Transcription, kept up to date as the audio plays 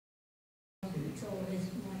it's always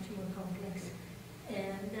much more complex.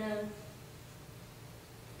 And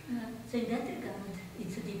so in that regard,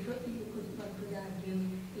 it's different. One could argue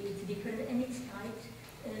it's different, and it's tied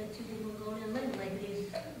to the Mongolian level, like this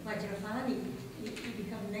Vajrapani. You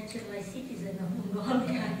become naturalized citizen of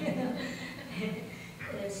Mongolia.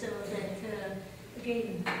 So that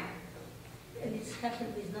again, and it's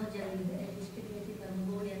happened with not just this created a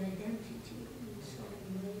Mongolian identity in so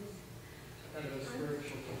many ways. And a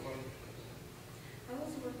spiritual component. I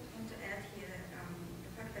also want to add here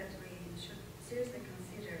the fact that we should seriously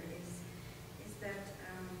consider is that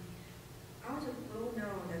we all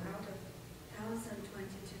know that out of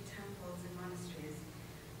 1,022 temples and monasteries,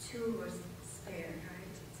 2 were spared,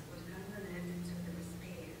 right? So what Gandhan had and 2 that were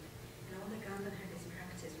spared. And all the Gandhan had this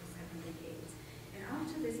practice was 78. And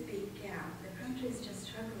after this big gap, the country is just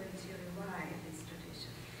struggling to revive its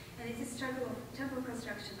tradition. And it's a struggle of temple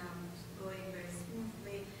construction now going very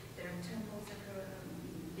smoothly. There are temples that are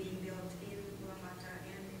being built in Ulaanbaatar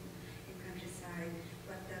and in countryside.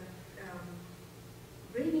 But the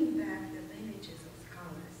bringing back the lineages of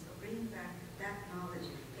scholars, or bringing back that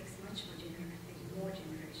knowledge takes much more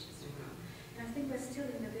generations to come. And I think we're still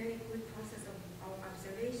in a very good process of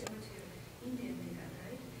observation to Indian Tibet,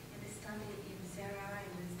 right? And they study in Sera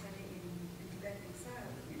and they study in Tibetan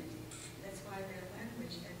exile community. That's why their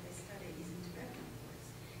language that they study is in Tibetan, of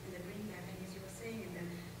course. And they bring back, and as you were saying in the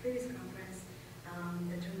previous conference,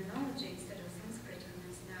 the terminology instead of Sanskrit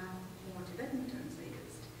terms now more Tibetan terms are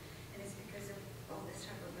used. And it's because of all the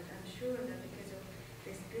struggle, but I'm sure that because of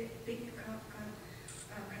this big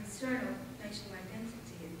concern of national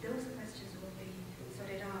identity, those questions will be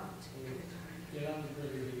sorted out in the time. Yeah, that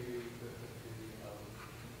was really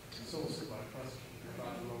the source of my question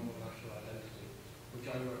about the Mongol national identity, which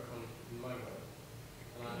I work on in my work.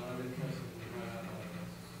 And I'm interested in how that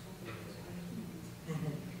manifests.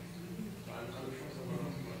 I'm sure someone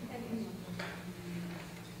else might.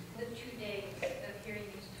 The 2 days of hearing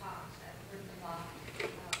these talks, I've heard a lot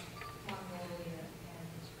about Mongolia and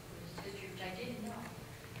its Buddhist history, which I didn't know.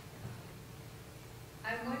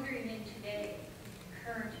 I'm wondering in today,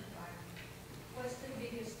 current environment, what's the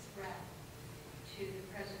biggest threat to the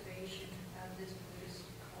preservation of this Buddhist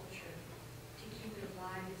culture to keep it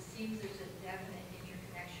alive? It seems there's a definite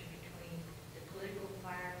interconnection between the political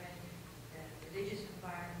environment, the religious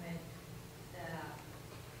environment, the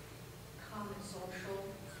common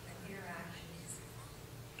social interactions.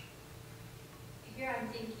 Here I'm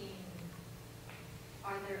thinking,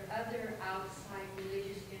 are there other outside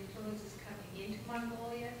religious influences coming into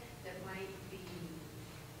Mongolia that might be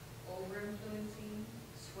over-influencing,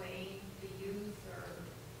 swaying the youth or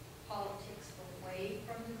politics away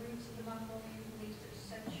from the roots of the Mongolian beliefs? There's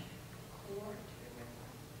such core to it.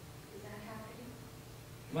 Is that happening?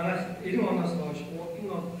 Манай 90 оноос хойш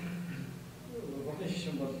энэ Бурхны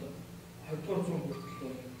шишин бол 20-р зуун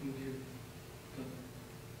хүртэл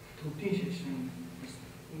төвдийн шишин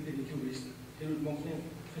ингээд илүү байсан. Тэр үл Монголын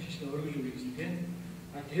шишин өргөл үе гэсэн тийм.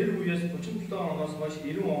 Тэр үеэс 37 оноос хойш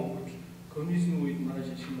 90 он хүртэл коммунизм үед манай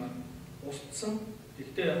шишин маань устсан.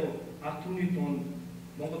 Гэхдээ яг ард түмний дунд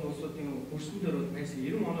Монгол улсуудын хөрсөн дээр бол байсан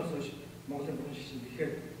 90 оноос хойш Монголын Бурхны шишин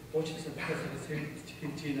тэгэхээр дуучнасаа дахиад сэргэж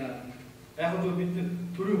хэмж байна. Яг л бид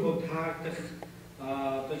төрийн хувьд таагдах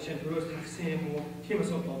одоо чинь төрөөс тагсан юм уу тийм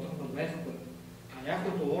асуудал одоохондоо байхгүй. Яг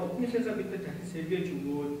л урдныхаа бид дахин сэргээж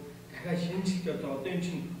өгөөд дахиад шинжилгээ одоо энэ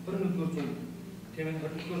чинь 21-р зуун тийм ээ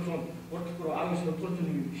 21-р зуун урдгоор 19-р зууны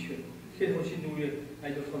үе биш үү. Тэгэхээр шинэ үе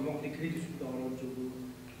аль болохоор Монголын кредитүүдэд оруулж өгөх,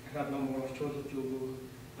 дахиад ном орчуулж өгөх,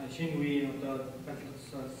 шинэ үеийн одоо баталгаас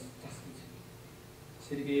засаж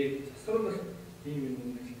сэргээд засварлах ийм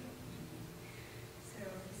юм байна. So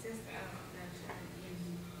he says that in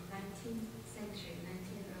 19th century,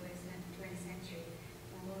 early 20th century,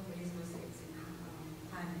 Mongol Buddhism was in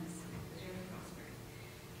climax. It was really prospered.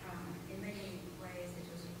 In many ways, it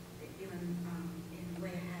was even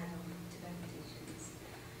way ahead of Tibetan teachings.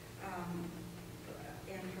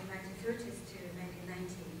 And from 1930s to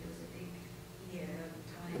 1990, it was a big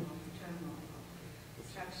time of turmoil, of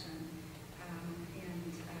destruction.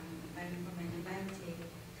 And from 1990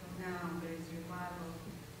 till now, there is revival,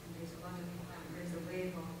 and there's a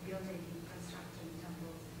wave of building, constructing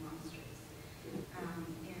temples and monasteries.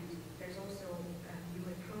 And there's also a new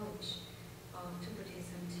approach to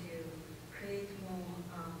Buddhism to create more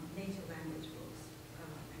native language books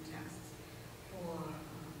and texts for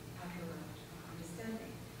popular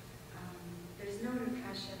understanding. There's no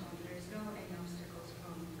repression, or there's no any obstacles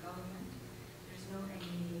from government. There's no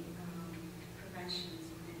any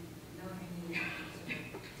preventions, no any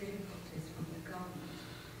difficulties from the government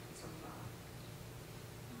so far.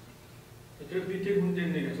 Тэр бид тэр хүн дээр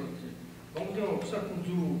нэг асуулт. Монголын угсаатан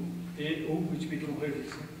зүү өв гэж бид хоёр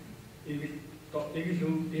хэлсэн. Эгэл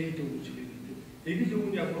өв дээд өв гэж бид. Эгэл өв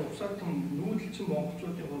нь яг угсаатан нүүдэлчин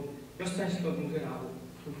монголчуудын хувьд ёс заншлууд үнээр агуу.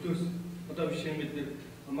 Төвдөөс одоо бишээ бид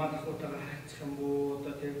мал ахуйтайгаа хайцах юм уу,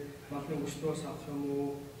 одоо тийм малны өснөөс авах юм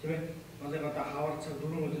уу, тийм ээ? Малыг одоо хавар цаг 4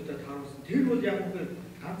 өдөртөө тааруулсан. Тэр бол яг үгүй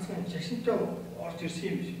ганцхан шашинтай орж ирсэн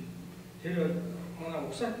юм биш. Тэр манай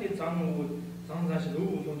угсаатны зан өвөд зан зааш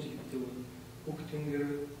өв боломж гэдэг бол бүх тэнгэр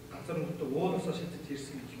газар нутаг уулаасаа шатаж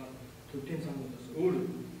ирсэн гэж байна. Төвдийн замуудаас өөр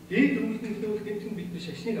дээд өвлөдний төлөвлөлтөнд бид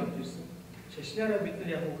шашныг авч ирсэн. Шашнаараа бид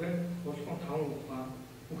нар яг үгүй болгон 5 ухаан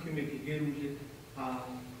бүх юмыг гээрүүлээд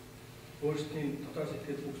өөрсдийн дотоод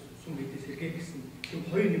сэтгэл бүсэн бидээс сэргээ гэсэн тийм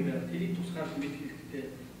хоёр юм байна. Тэрийг тусгаад мэд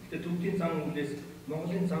хэрэгтэй. Тэгээд төвдийн зан өвлөөс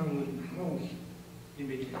Монголын зан өвөл хамаагүй юм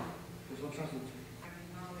байна. Судлаас үз.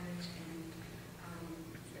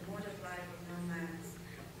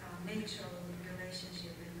 Nature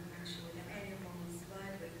relationship with actually the animals,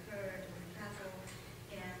 life with herd, with cattle,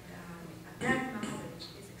 and that knowledge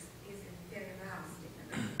is very vast.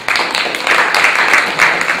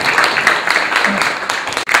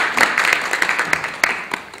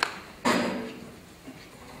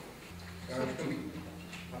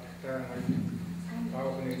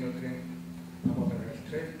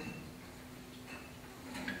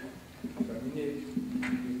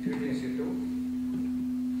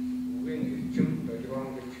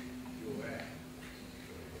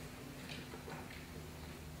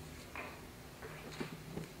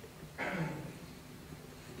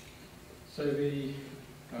 So the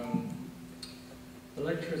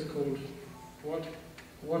lecture is called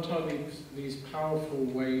 "What are these powerful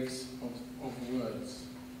waves of words?"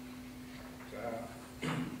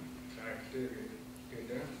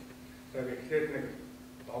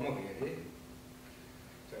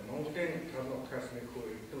 Mongoлийн талбартаас нэг хөө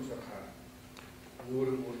эдэн сархаа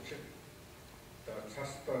өөрөөр үрж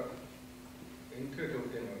цаста энтгэл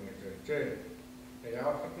үүдэн нэгжээ.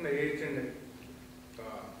 Явахад нь ээж нь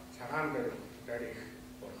цагаан дээр дарих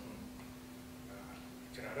болсон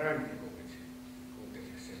чараа нэг гэж үүдэг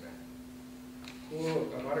гэсэн байна.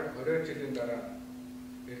 Хөө бараг 20 жилийн дараа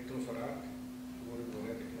эдэн сараа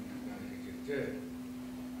өөрөөр нэгжээ.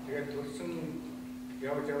 Тэгээд төрсөн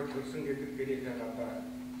явж төрсөн гэдэг гэрийг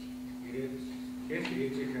гадаа ирээд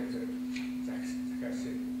ээжийнхээ захаас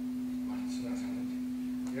мартснаа санаж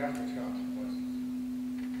яг ч хаагаад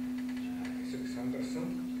хэсэг сандарсан.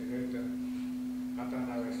 Тэгээд гадаа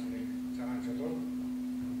наваас нэг цагаан чулуу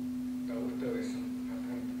дауртай байсан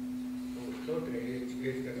хатан өөртөө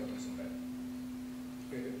ээжтэй зодсон байна.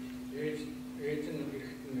 Тэгээд ээж нь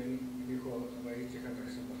ирэхдээ нэг хоо ээжийнхээ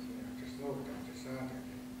захаас болсон юм гэсэн үг таажсан.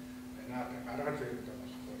 Наад гаргаж ирдэг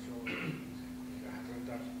болохгүй шүү.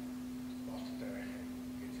 Хатантаар болттой байх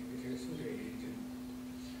гэж хэлсэн дээр ээж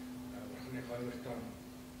бурхны хоёртоо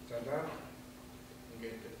залаа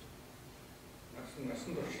ингээд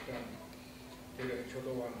насан туршдаа тэр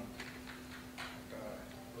чулууван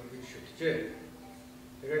өргөж шүтжээ.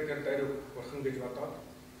 Тэгээд тэр даруй бурхан гэж бодоод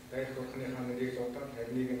даруй бурхныхаа нэрийг дуудаад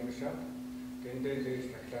тэрнийг уншаад дэндээ дээрс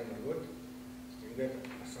таглаа нөгөөд ингээд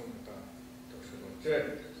асан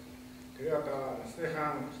төгсгөлжээ. Тэгээ одоо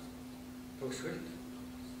насныхаа төгсгөлд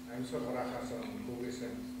амьсгал гарахаас бүгээс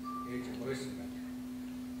ээж хойсон байна.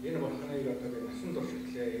 Энэ бурхныг одоо би насан турш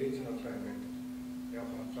итлээ ээж нь одоо ингээд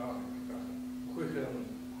явахаа бүхийхээ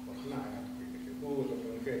бурхнаа хараад гэдэг. Бүүл бол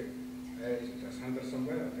үнэхээр ээж сандарсан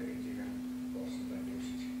байна. Одоо ээжийг болсон даа гэж.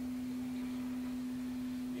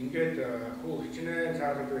 Ингээд хүү хичнээн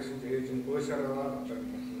цаард байсан ээж нь гойсаар аваад одоо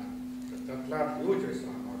бурхнаа задлаад юу ч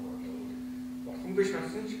байсан хамаагүй. Бурхан биш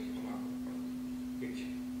харсан ч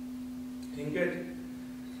ингээд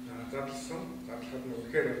задлахад нь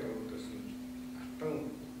үнэхээр одоо үүдээс нь алтан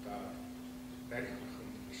дайрах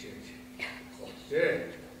биш юм.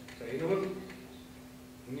 За энэ бол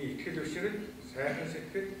хүний итгэл өшрөл сайхан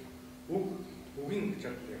сэтгэл үгийн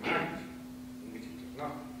чадвар юм аа гэж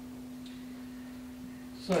хэлдэг.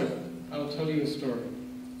 So, I'll tell you a story.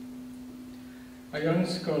 A young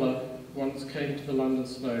scholar once came to the London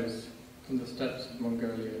snows from the steppes of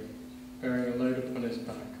Mongolia, bearing a load upon his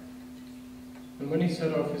back. And when he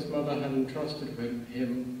set off, his mother had entrusted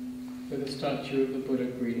him with a statue of the Buddha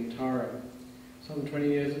Green Tara. Some 20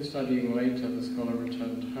 years of studying later, the scholar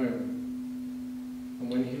returned home. And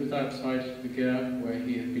when he was outside the ger where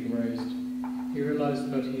he had been raised, he realized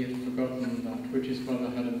that he had forgotten that which his mother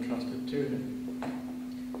had entrusted to him.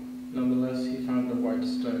 Nonetheless, he found a white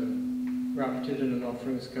stone, wrapped it in an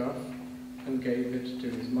offering scarf, and gave it to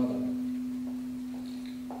his mother.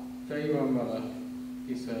 "There you are, mother,"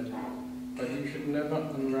 he said, "but you should never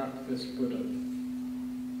unwrap this Buddha."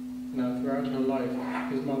 Now, throughout her life,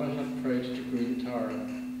 his mother had prayed to Green Tara.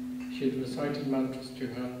 She had recited mantras to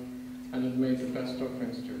her and had made the best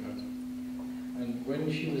offerings to her. And when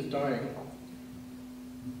she was dying,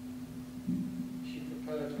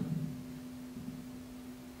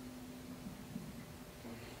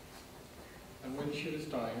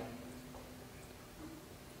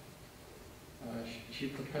 she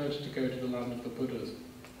prepared to go to the land of the Buddhas.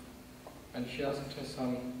 And she asked her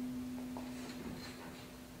son,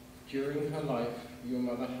 during her life, your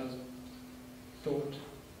mother has thought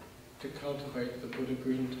to cultivate the Buddha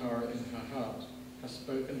Green Tara in her heart, has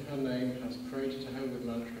spoken her name, has prayed to her with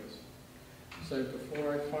mantras. So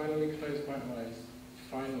before I finally close my eyes,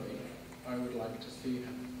 finally, I would like to see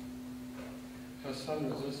her. Her son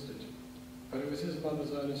resisted, but it was his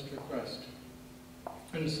mother's earnest request.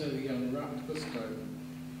 And so he unwrapped the stone,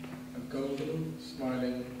 a golden,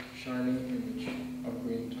 smiling, shining image of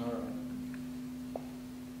Green Tara.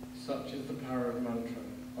 Such is the power of mantra,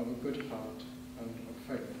 of a good heart and of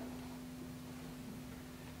faith.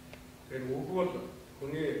 Тэгээд үгвол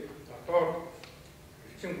хүний дотоод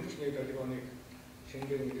эрчим хүчний долгионыг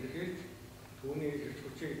шинээр илэрхийлж түүний эрч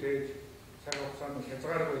хүчийг дээж цаг хугацаанд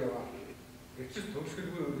хязгааргүй яваа. Эцэс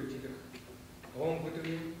төгсгөлгүй үргэлжлэх дуун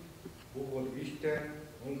бүдгийн үг бол биетэй,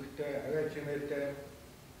 өнгөтэй, аваа чимээтэй,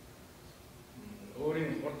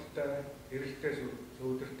 өөрийн хурдтай, эрэлттэй,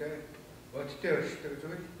 сүүдэртэй, бодтой өршөлтэй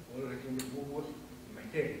зүйл өөрөөр хэлбэл үг бол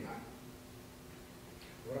матери юм.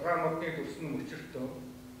 Ургаан модны төрсөн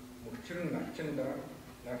мөчөртөө мөчөр нь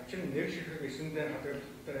навчин нэг ширхэг эсэндээ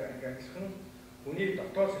хадгалалттай адилхан хүний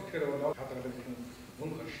дотоод сэтгэл болоод хадгалагдсан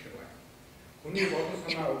мөн хоршдог байна. Хүний бодол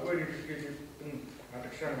санаа үгээр илэрхийлэгдэн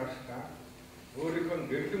адагшаа гарахтаа өөрийнхөө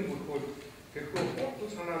нэрлэн бүрхүүл тэрхүү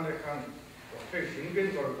бодол санааныхаа утгыг шингэн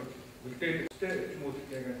зургаж үлдээдэгтэй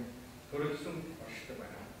эчмүүдтэйг төрөлсөн хоршдог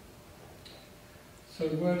байна. So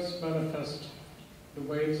words manifest the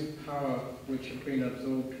waves of power which have been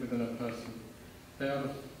absorbed within a person. They are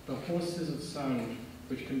the horses of sound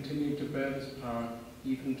which continue to bear this power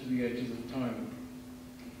even to the ages of time.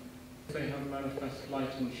 They have manifest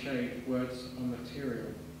light and shade, words are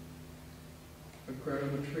material. A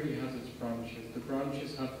growing tree has its branches, the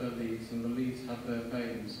branches have their leaves and the leaves have their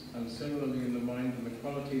veins, and similarly in the mind and the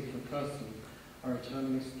qualities of a person are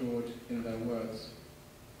eternally stored in their words.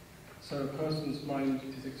 So a person's mind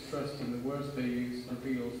is expressed in the words they use and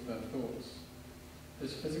reveals their thoughts.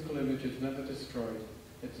 This physical image is never destroyed.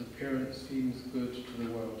 Its appearance seems good to the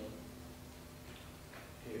world.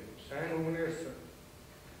 Сайн үгнээс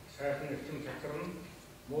сайхан эрчим цацарна,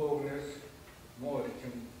 муу үгнээс муу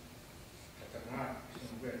эрчим цацарна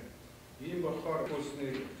гэсэн үг байна. Ийм болохоор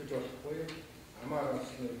хүснээ өтөж болохгүй, амаар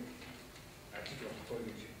олсныг ажиж болохгүй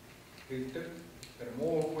гэж хэлдэг. Тэр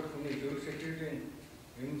муу үг хүний зөв сэтгэлийн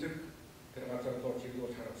эмзэг тэр газар руу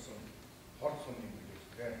чиглүүл харуулсан хор сум юм гэж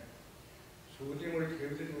үздэг. Сүүлийн үед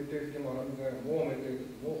хэвлэл мэдээллийн оронд муу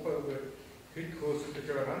мэдээлэл муухай үгээр хэд хөөсөлдөж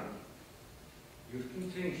байгаа нь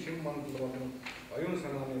ертөнцийн шин мандал болон оюун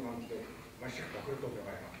санааны мандлыг маш их бохирдуулж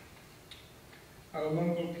байгаа юм. Our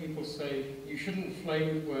Mongol people say, you shouldn't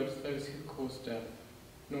flame with words those who cause death,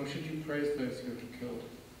 nor should you praise those who have killed.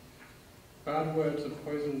 Bad words are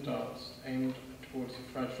poison darts aimed towards a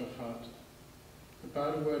fragile heart. The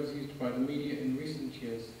bad words used by the media in recent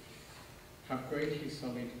years have greatly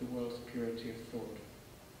sullied the world's purity of thought.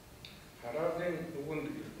 Хараадын үгэнд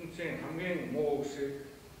ертөнцийн хамгийн муу үгсийг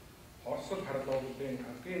хорсол харлуулын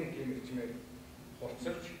хамгийн гимэгчмээр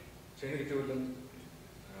хурцлж зэнэгжүүлэн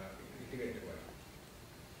идэгээд байна.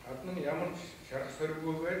 Адны ямар ч шарх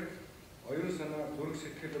сөргүүгээр оюун санаа зүрх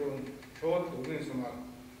сэтгэл рүү шууд үгийн сумаар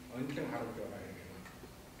онлон харуулж байгаа юм.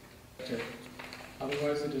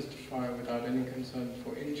 Otherwise it is to fire without any concern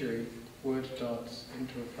for injury, word darts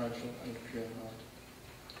into a fragile and pure heart.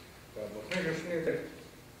 Бурхны шашны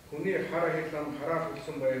хүний хараа хэлэм хараа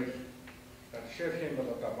хүлсэн байвал жишээлх юм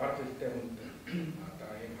бол одоо бар жилтэй хүнд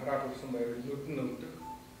одоо ийм хараа хүлсэн байвал нүдэн өвдөх,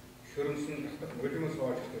 шөрөмсөн татах өлмөс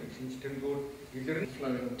оож ирэх шинж тэмдгүүд илэрнэ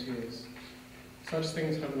flowing tears. Such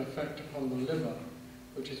things have an effect upon the liver,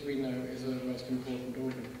 which as we know is the most important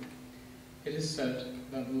organ. It is said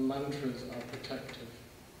that mantras are protective,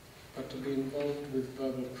 but to be involved with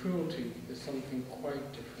verbal cruelty is something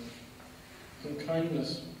quite different.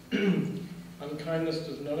 Unkindness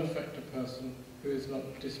does not affect a person who is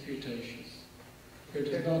not disputatious, who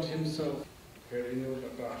does not himself.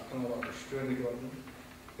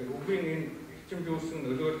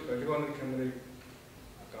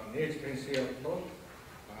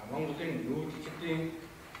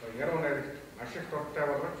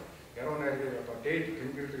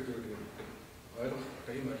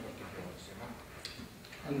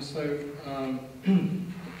 And so the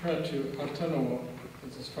prayer to Altanowo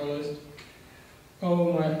is as follows.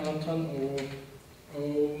 Oh my Altanowo,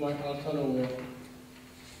 oh my Altanowo,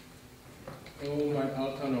 oh my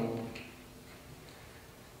Altanowo.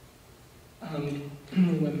 And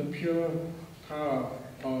when the pure power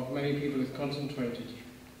of many people is concentrated,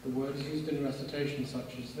 the words used in recitation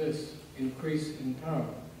such as this increase in power.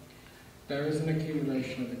 There is an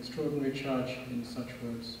accumulation of extraordinary charge in such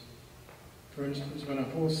words. For instance, when a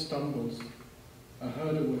horse stumbles, a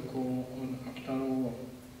herder will call on Altanowo.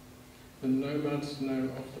 The nomads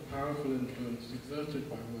know of the powerful influence exerted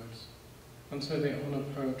by words, and so they honour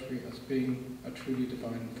poetry as being a truly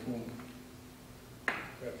divine form.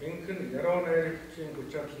 Инхэн яруу найрагчийн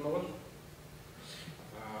хүч чадал нь бол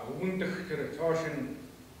үгэндх тэр цоошин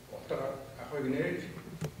утга ахыг нээж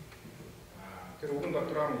тэр үгэн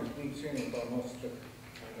дотроо ертөнцийн одоо нууцлаг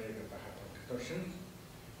санааг хатдаг төвшин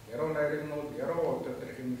яруу найраг нь бол яруу утга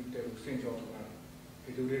тэр хэмнэлтэй үгсийн жолгоор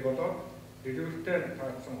хэлвэрийг болоод хэлвэртэй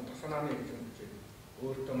таацсан утга санааны хэмжээ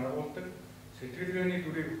өөртөө агуулдаг сэтгэлгээний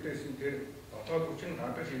дүрийг бүтээсэн тэр дотоод хүчин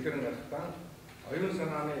гадаж илэрэн гарахтаа оюун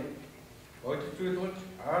санааны бодит зүйл болж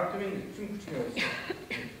аатмын эцэн хүчний улс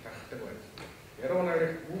тахдаг байна. Яруу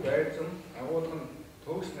найрагт бүх айдсан агуулгын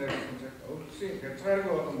төгс найрсан цагт өвдсөн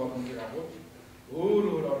хязгааргүй олон боломжийг агуулж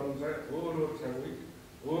өөр орон зай, өөр цаг үед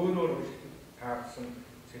өөр таацсан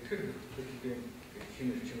сэтгэл хөдлөлийн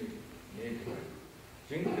шинэ хүчнийг нээдэг байна.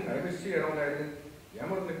 Жинхэнэ агрессив яруу найраг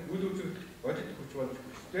ямар нэг үйл үзэгдэл бодит хүч болж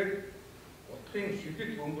хүчтэй утгын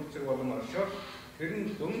шидэт бөмбөрцөг болон оршоод тэр нь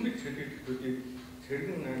дөнгөж сэтгэлдлүүдийг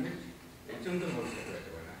цэргэн амьд The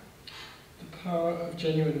power of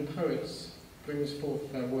genuine poets brings forth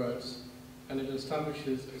their words, and it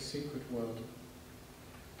establishes a secret world.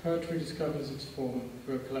 Poetry discovers its form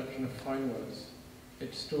through a collection of fine words.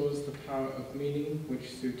 It stores the power of meaning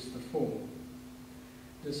which suits the form.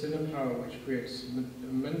 This inner power which creates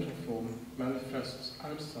a mental form manifests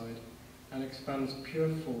outside and expands pure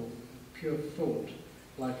thought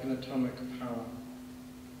like an atomic power.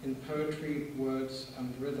 In poetry, words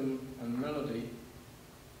and rhythm and melody,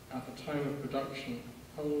 at the time of production,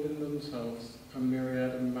 hold in themselves a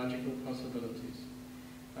myriad of magical possibilities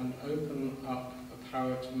and open up a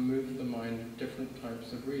power to move the mind of different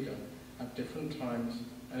types of reader at different times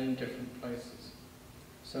and in different places.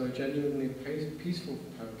 So a genuinely peaceful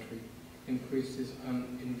poetry increases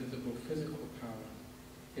an invisible physical power.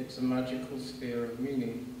 It's a magical sphere of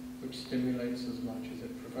meaning which stimulates as much as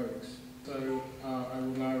it provokes. So I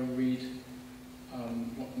will now read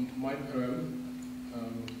my poem,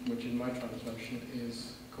 which in my translation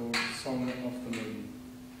is called Song of the Moon.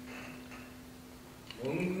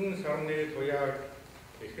 Мөнгөн сарны туяаг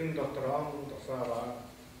эхэн дотроо тусаава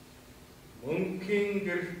мөнхийн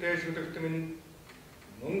гэрэлтэй шүлэгтмэн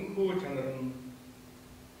мөнхүү чанар нь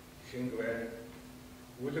шингэвэ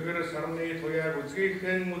үлгэр сарны туяаг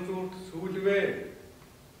үзгийхэн музурт сүүлвэ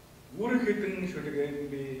үр хэдэн шүлгэн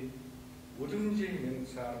би үлэмжийн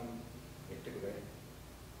мэнсаар итгэвэ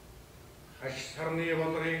хаш сарны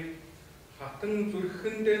болрыг хатан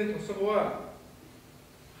зүрхэндэн тусгава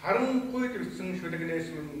харанхуй төрсөн шүлэгнээс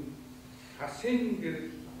минь хасын гэр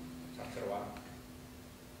цацарва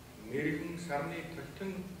мэрэгэн сарны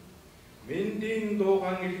төлтөн мэндийн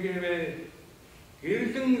дуугаан илгээвэ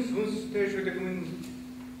гэрлэн сүнстэй шүлэг минь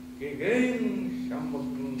гэгэн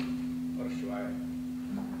шамбалтан оршвай.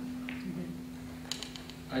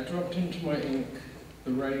 I dropped into my ink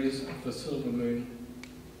the rays of the silver moon,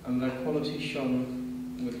 and their quality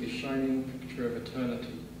shone with the shining picture of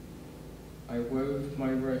eternity. I wove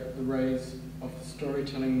the rays of the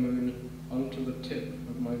storytelling moon onto the tip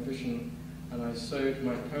of my vision, and I sewed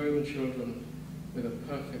my poem children with a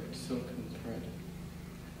perfect silken thread.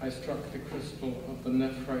 I struck the crystal of the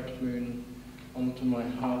nephrite moon onto my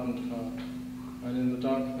hardened heart, and in the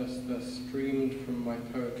darkness there streamed from my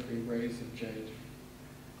poetry rays of jade.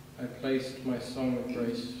 I placed my song of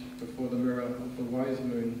grace before the mirror of the wise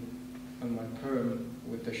moon, and my poem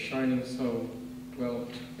with the shining soul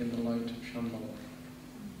dwelt in the light of Shambhala.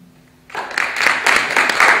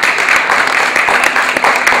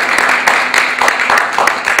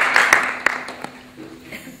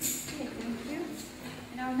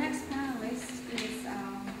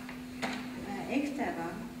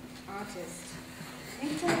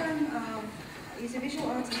 Is a visual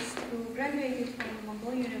artist who graduated from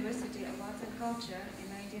Mongolian University of Arts and Culture in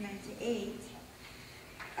 1998.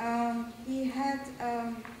 He had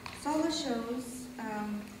solo shows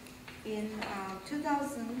in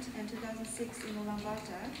 2000 and 2006 in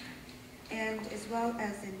Ulaanbaatar, and as well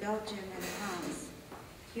as in Belgium and France.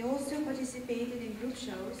 He also participated in group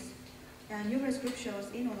shows, numerous group shows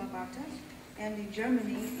in Ulaanbaatar, and in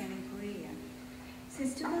Germany and in Korea.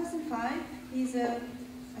 Since 2005, he's an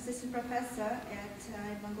assistant professor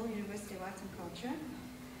at Mongolian University of Arts and Culture,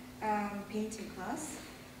 painting class.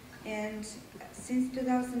 And since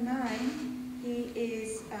 2009, he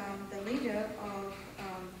is the leader of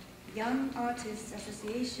Young Artists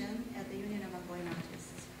Association at the Union of Mongolian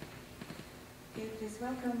Artists. Okay, please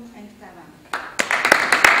welcome Anktavan.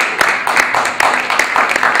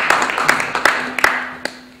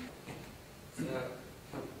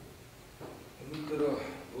 өнөөдөр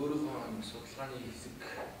өөрийнхөө судалгааны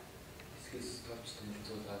хэсгээс товч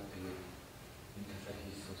тэмцүүлээд тэгээд энэ талаар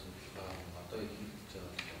хийсэн судалгаа одоо хийж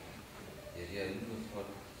байгаа ярья. Энэ нь болохоор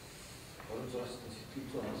орон зурагчдын сэтгэл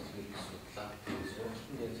зүйн онцлогийг судлаад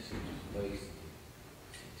сургалтын дэвшилж байгаа гэсэн.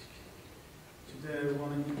 Today I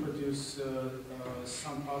want to introduce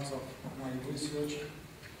some parts of my research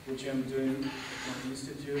which I'm doing at my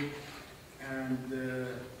institute, and the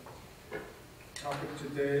topic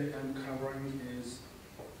today I'm covering is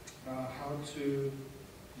how to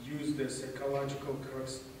use the psychological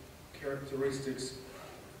characteristics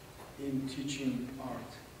in teaching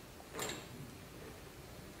art.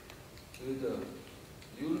 Тэгээд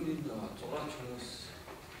юу нэг зураач хүмүүс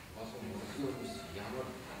олон хүмүүс ямар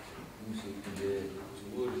хүмүүс үгүй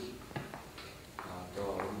зүгээр л одоо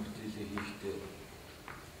өмгтөлөө хийхдээ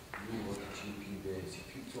юу бодож юм бэ?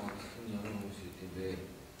 Сэтгэл зүйн онцлог нь ямар хүмүүс үгүй бэ?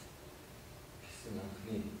 гэсэн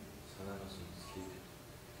анхны санаанаас үзлээ.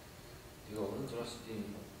 Тэгээ орон зурагчдын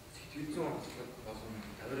сэтгэл зүйн онцлог болон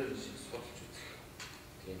тавираа шиг судалж үзэх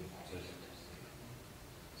тийм зорилго тавьсан.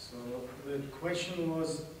 So the question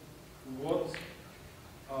was, what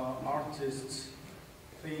artists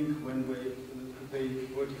think when they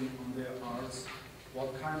working on their arts? What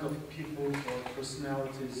kind of people or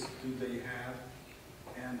personalities do they have,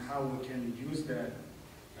 and how we can use that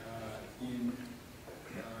in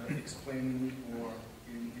explaining or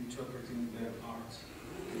in interpreting their art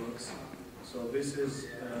works? So this is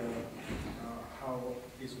how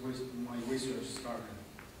my research started.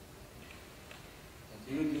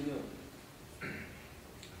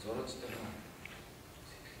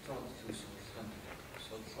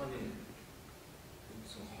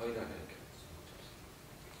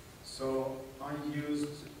 So I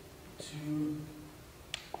used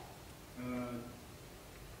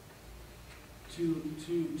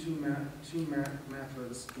two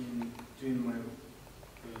methods in doing my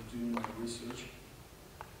research.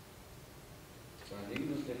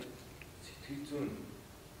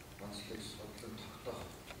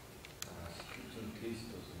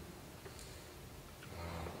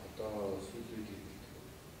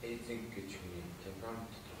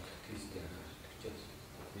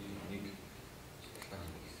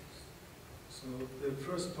 So the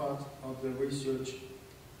first part of the research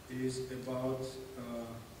is about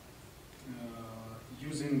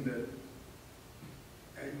using the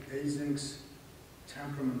Eysenck's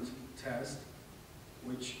temperament test,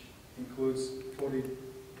 which includes 40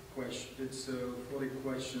 questions. It's a 40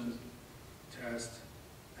 questions test,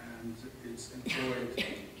 and it's employed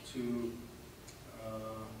to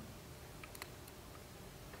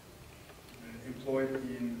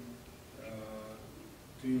in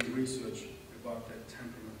doing research about the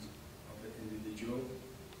temperament of the individual.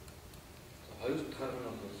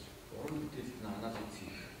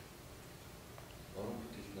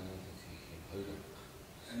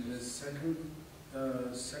 And the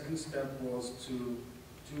second step was to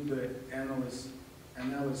do the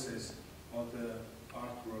analysis of the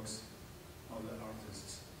artworks of the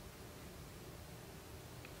artists.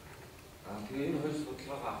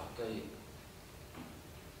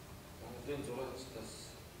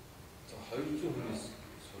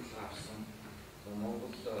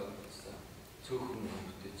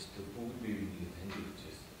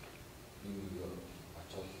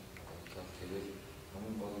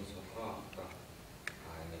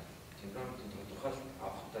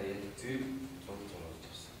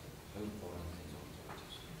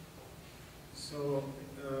 So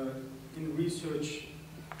in research,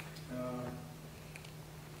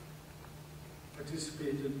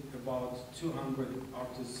 participated about 200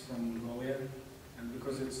 artists from Mongolia, and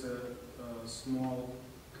because it's a small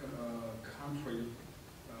country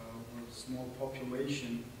with small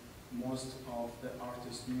population, most of the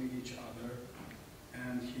artists knew each other,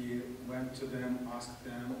 and he went to them, asked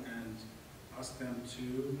them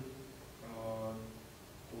to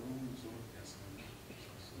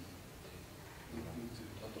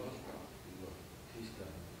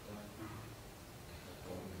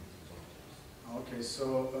okay,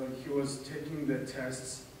 so he was taking the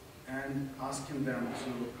tests and asking them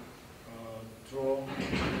to draw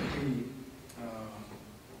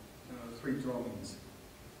three drawings.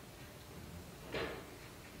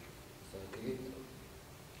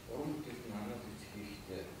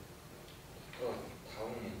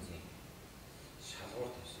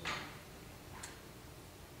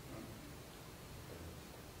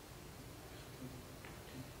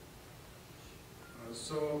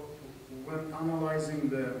 So when analyzing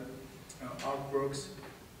the artworks,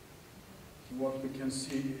 what we can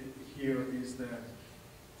see here is that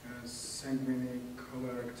sanguine,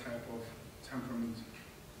 choleric type of temperament.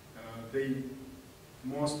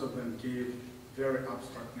 Most of them gave very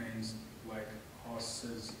abstract names like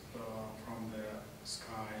horses from the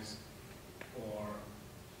skies, or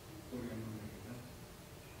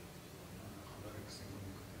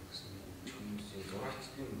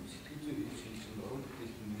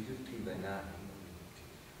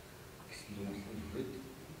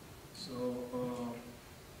so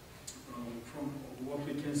from what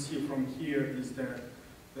we can see from here is that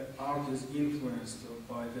the art is influenced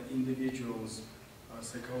by the individual's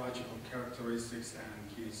psychological characteristics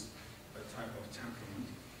and his type of temperament.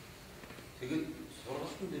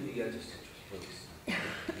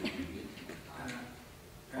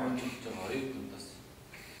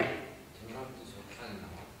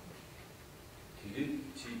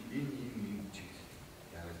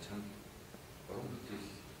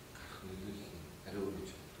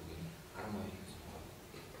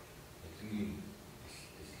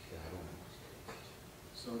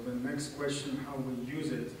 So the next question, how we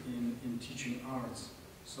use it in teaching arts.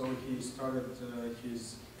 So he started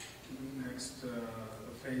his next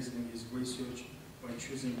phase in his research by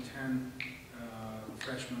choosing 10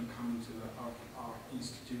 freshmen coming to the Art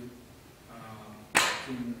Institute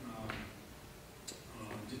to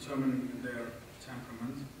determine their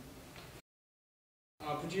temperament.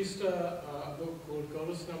 I produced a book called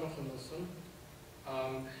Golusnamachanusam,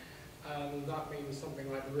 and that means something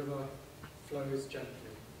like the river flows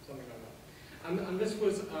gently, something like that. And this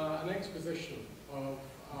was an exposition of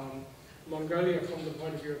Mongolia from the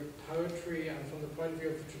point of view of poetry and from the point of view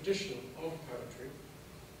of the tradition of poetry.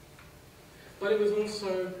 But it was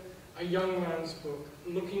also a young man's book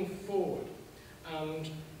looking forward. And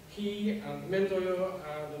he and Mendoyo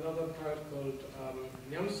and another poet called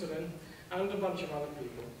Nyamsuren and a bunch of other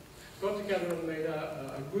people got together and made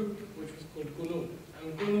a group which was called GUNU.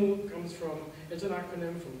 And GUNU comes from, it's an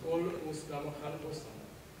acronym from Gol Uslamachan Usam,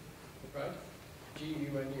 right?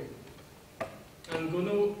 G-U-N-U. And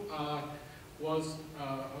GUNU was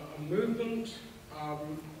a movement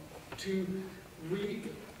to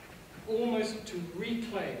almost to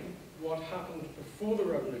reclaim what happened before the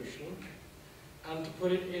revolution and to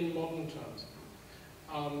put it in modern terms.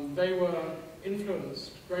 They were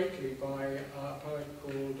influenced greatly by a poet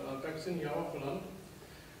called Beksin Yawakulan,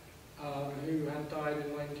 who had died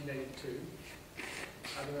in 1982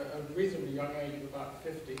 at a reasonably young age of about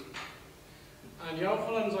 50. And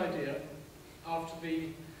Yawakulan's idea, after the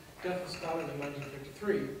death of Stalin in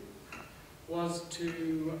 1953, was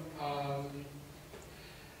to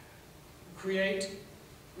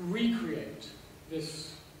recreate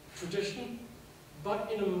this tradition, but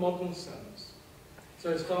in a modern sense.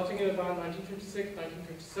 So starting in about 1956,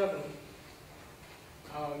 1957,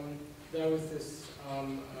 there was this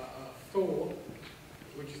thaw,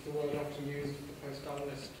 which is the word often used for the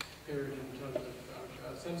post-Stalinist period in terms of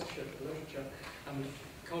censorship, literature, and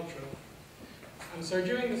culture. And so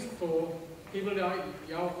during this thaw, people like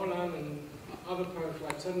Yawakulan and other poets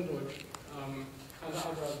like Sedendorf and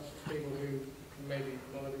other people who maybe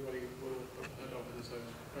not everybody will have heard of, and so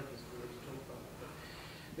practice we already talked about.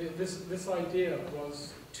 But this idea was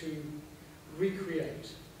to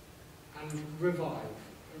recreate and revive,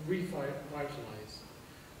 revitalize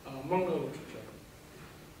Mongol literature.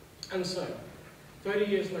 And so, 30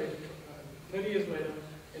 years later, in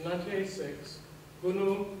 1986,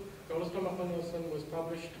 GUNU, Golusnamachanusam was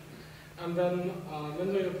published, and then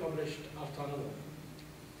Mendoyo published Altanawa.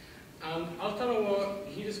 And Altanawa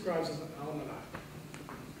he describes as an almanac.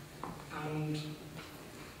 And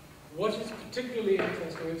what is particularly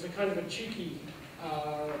interesting, it's a kind of a cheeky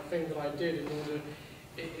thing that I did in order,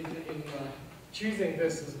 in choosing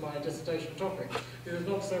this as my dissertation topic. It is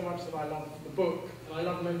not so much that I love the book, and I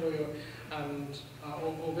love Mendoyo and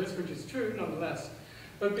all this, which is true nonetheless,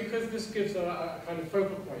 but because this gives a kind of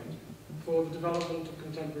focal point for the development of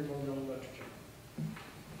contemporary Mongolian literature.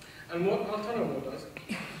 And what Altanawa does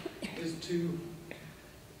is to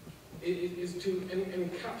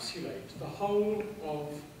encapsulate the whole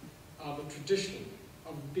of the tradition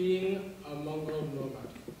of being a Mongol nomad.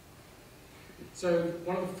 So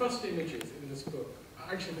one of the first images in this book,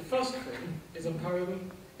 actually the first thing, is a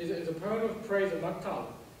poem of praise of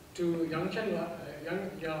Maktal to Yangchen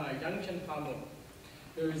Pamo,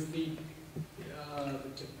 who is the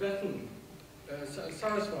Tibetan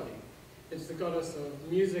Saraswati. It's the goddess of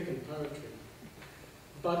music and poetry,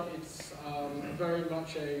 but it's very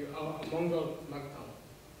much a Mongol Maktal.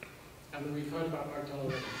 And we've heard about Maktal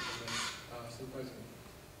already in the Symposium.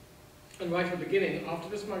 And right at the beginning, after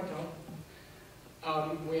this Magdal,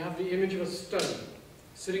 we have the image of a stone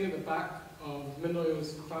sitting at the back of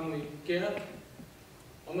Mindoyo's family gear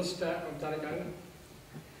on the step of Daragang.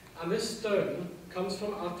 And this stone comes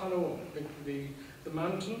from Atanawa, the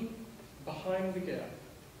mountain behind the gear.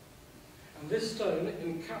 And this stone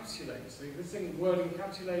encapsulates, this word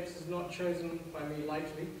encapsulates is not chosen by me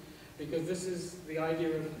lightly, because this is the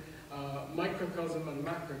idea of microcosm and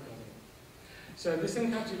macrocosm. So this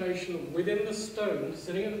encapsulation within the stone,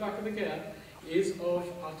 sitting at the back of the gear, is of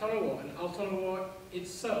Altanawa. And Altanawa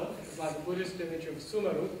itself is like the Buddhist image of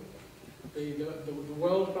Sumeru, the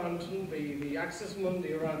world mountain, the axis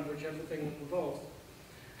mundi around which everything revolves.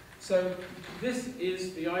 So this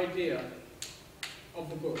is the idea of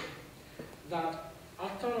the book, that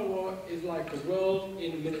Altanawa is like the world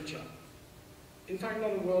in miniature. In fact,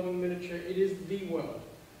 not a world in miniature, it is the world.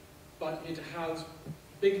 But it has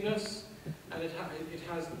bigness, and it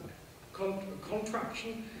has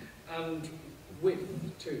contraction and width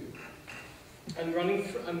too. And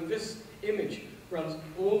and this image runs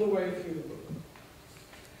all the way through the book.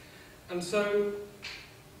 And so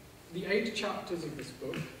the 8 chapters of this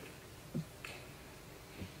book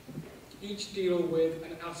each deal with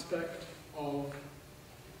an aspect of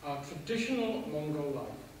traditional Mongol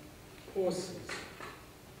life, horses,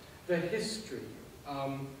 the history,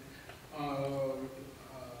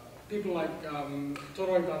 people like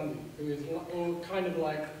Toroi Bandi, who is kind of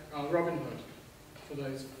like Robin Hood, for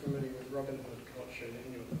those familiar with Robin Hood culture in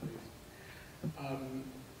England,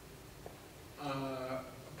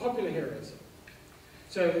 popular heroes.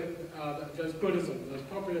 So there's Buddhism, there's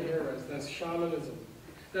popular heroes, there's shamanism,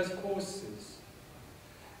 there's horses,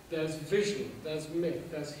 there's vision, there's myth,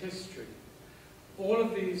 there's history. All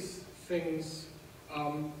of these things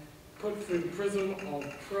put through the prism of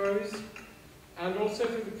prose and also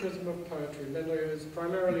through the prism of poetry. Mindoyo is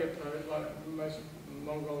primarily a poet, like most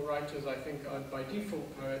Mongol writers, I think, are by default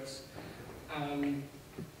poets, and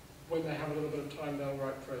when they have a little bit of time, they'll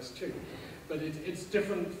write prose too. But it's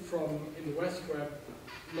different from in the West, where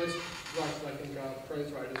most writers, I think, are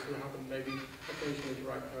prose writers who happen maybe occasionally to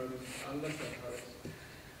write poems, unless they're poets.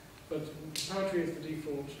 But poetry is the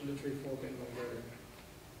default literary form in Mongolia.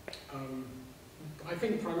 I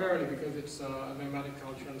think primarily because it's a nomadic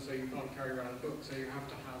culture, and so you can't carry around books, so you have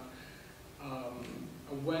to have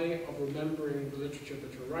a way of remembering the literature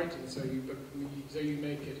that you're writing, so you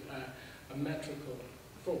make it a metrical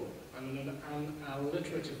form, and an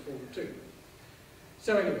alliterative form too.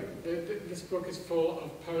 So anyway, this book is full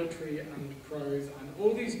of poetry and prose and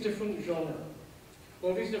all these different genres,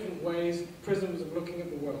 all these different ways, prisms of looking at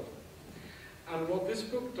the world. And what this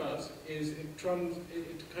book does is it kind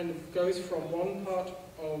of goes from one part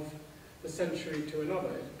of the century to another.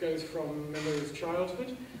 It goes from Mindoyo's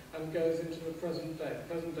childhood and goes into the present day of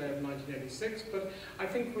 1986, but I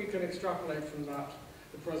think we can extrapolate from that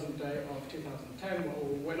the present day of 2010, or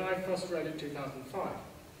when I first read it, 2005.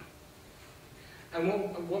 And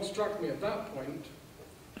what struck me at that point,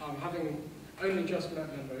 having only just met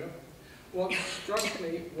Mindoyo, what struck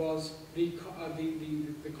me was the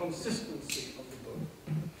consistency of the book.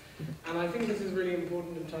 And I think this is really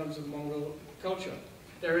important in terms of Mongol culture.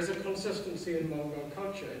 There is a consistency in Mongol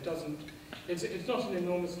culture. It's not an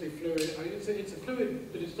enormously fluid, it's a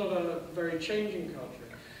fluid, but it's not a very changing culture.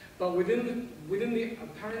 But within the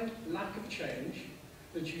apparent lack of change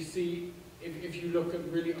that you see if you look at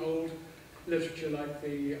really old literature like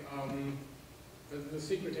the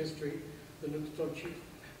Secret History, the Nutochi,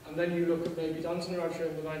 and then you look at maybe Dansen Raja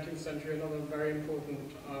in the 19th century, another very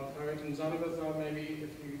important poet, and Zanabazar maybe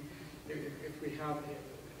if we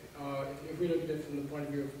look at it from the point of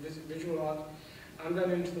view of visual art, and then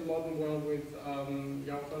into the modern world with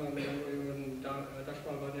Yaopan and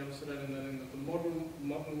Dashpal Banyamsudan, and then in the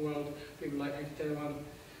modern world, people like Ektevan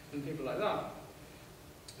and people like that.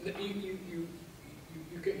 You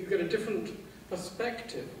get a different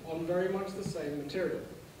perspective on very much the same material.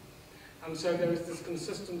 And so there is this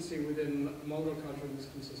consistency within Mongol culture and this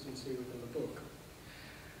consistency within the book.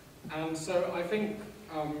 And so I think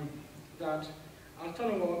that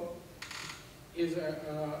Altanawa is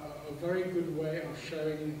a very good way of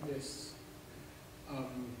showing this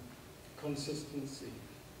consistency,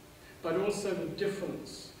 but also the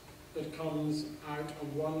difference that comes out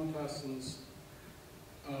of one person's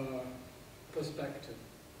perspective.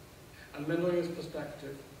 And Mindoyo's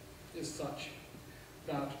perspective is such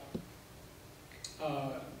that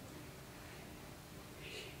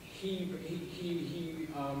he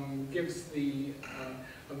gives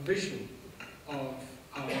a vision of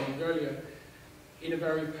Mongolia in a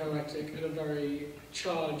very poetic, in a very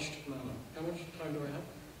charged manner. How much time do I have?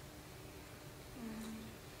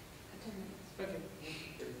 10 Okay.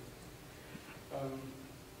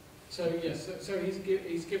 So yes, so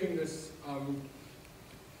he's giving this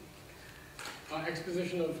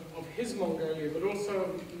exposition of his Mongolia, but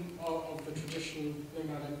also of the tradition,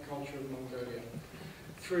 nomadic culture of Mongolia,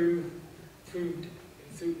 through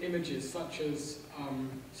images such as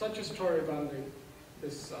Torre Bandi,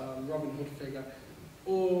 this Robin Hood figure,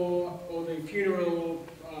 or the funeral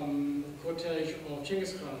cortege of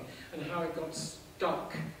Genghis Khan, and how it got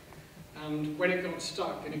stuck. And when it got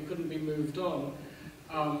stuck and it couldn't be moved on,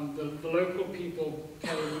 the local people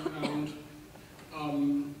came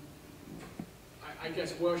and I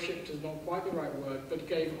guess worshipped is not quite the right word, but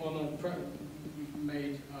gave honor,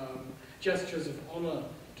 made gestures of honor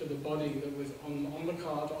to the body that was on the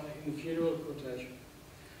cart in the funeral cortege.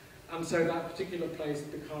 And so that particular place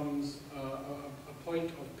becomes a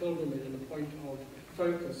point of pilgrimage and a point of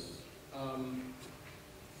focus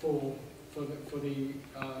for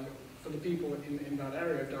the people in that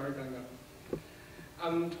area of Daruganga.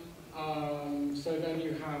 And so then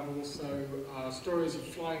you have also stories of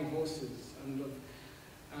flying horses and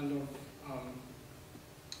of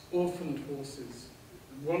orphaned horses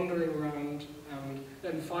wandering around and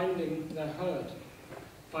then finding their herd,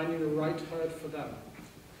 finding the right herd for them.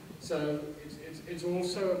 So it's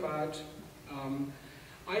also about,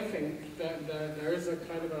 I think that there is a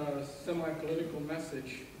kind of a semi-political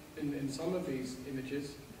message in some of these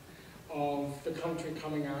images of the country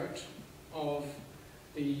coming out of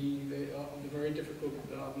the very difficult,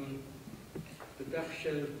 the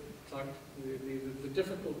Berkeley time, the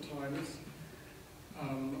difficult times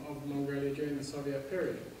of Mongolia during the Soviet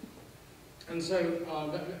period. And so,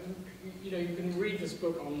 you can read this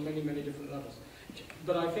book on many, many different levels.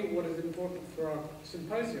 But I think what is important for our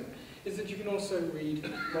symposium is that you can also read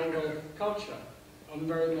Mongol culture on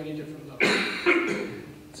very many different levels.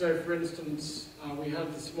 So, for instance, we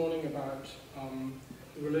heard this morning about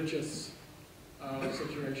the religious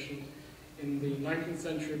situation in the 19th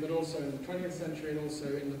century, but also in the 20th century, and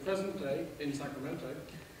also in the present day in Sacramento.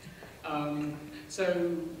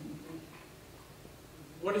 So,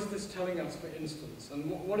 what is this telling us, for instance? And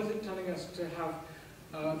what is it telling us to have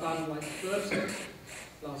a band like Berkeley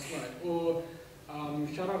last night, or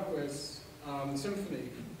Sharakwe's symphony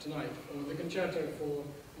tonight, or the concerto for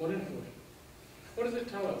Morinford? What does it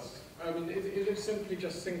tell us? I mean, is it simply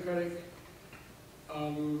just syncretic,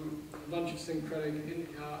 a bunch of syncretic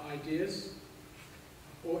ideas,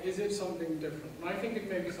 or is it something different? And I think it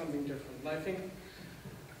may be something different. And I think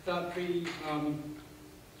that the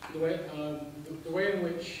way in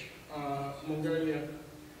which Mongolia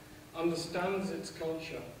understands its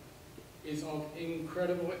culture is of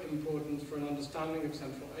incredible importance for an understanding of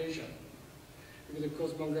Central Asia. Because, of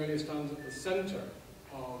course, Mongolia stands at the center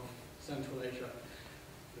of Central Asia,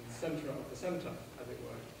 the center of the center, as it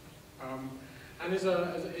were, and is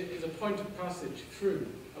a point of passage through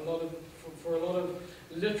for a lot of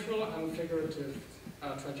literal and figurative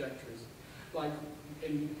trajectories. Like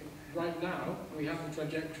right now, we have the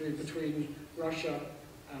trajectory between Russia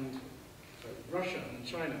and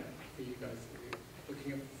China, for you guys,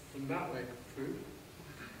 looking at from that way through,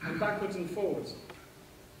 and backwards and forwards.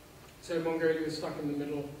 So Mongolia is stuck in the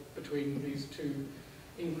middle between these two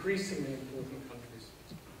increasingly important countries.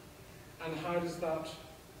 And how does that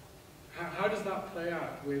play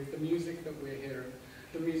out with the music that we're hearing,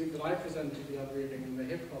 the music that I presented the other evening in the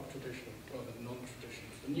hip-hop tradition, or the non-tradition,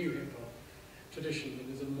 the new hip-hop tradition that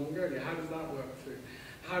is in Mongolia? How does that work through?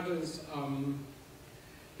 How does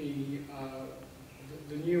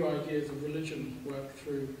the new ideas of religion work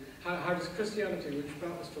through? How does Christianity, which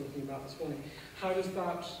Pat was talking about this morning, how does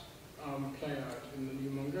that play out in the new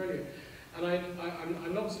Mongolia? And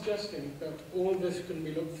I'm not suggesting that all this can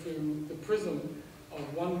be looked through the prism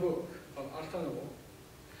of one book, of Artanawo,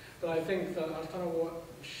 but I think that Artanawo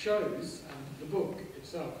shows, and the book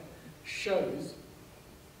itself shows,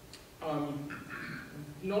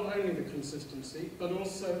 not only the consistency, but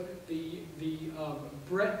also the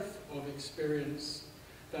breadth of experience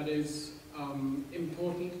that is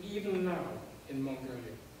important even now in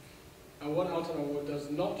Mongolia. And what Artanawo does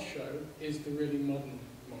not show is the really modern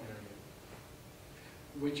Mongolia,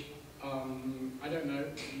 which I don't know,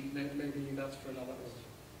 maybe that's for another author.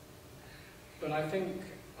 But I think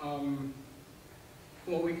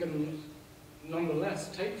what we can nonetheless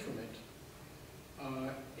take from it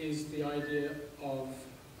is the idea of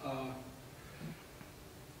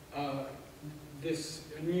this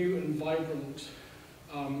new and vibrant,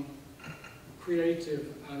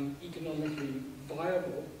 creative and economically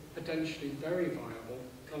viable, potentially very viable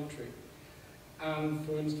country. And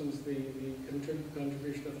for instance, the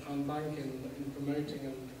contribution of Han Bank in promoting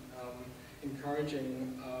and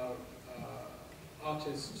encouraging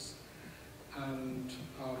artists and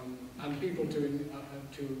people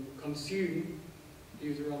to consume, to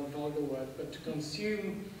use a rather vulgar word, but to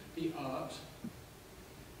consume the art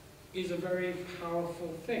is a very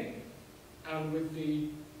powerful thing. And with the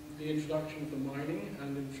introduction of the mining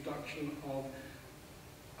and the introduction of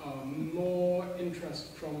more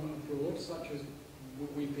interest from abroad, such as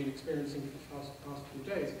we've been experiencing for the past few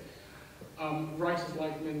days, writers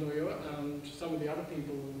like Mendoyo and some of the other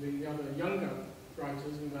people, the other younger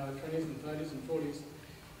writers in their 20s and 30s and 40s,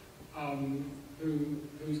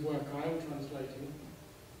 whose work I'm translating,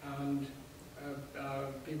 and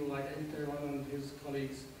people like Emteron and his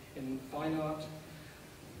colleagues in fine art,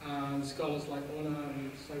 and scholars like Ona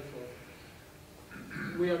and so forth.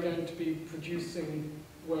 We are going to be producing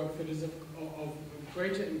work that is of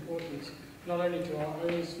greater importance, not only to our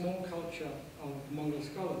own small culture of Mongol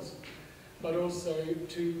scholars, but also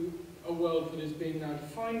to a world that is being now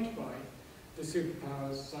defined by the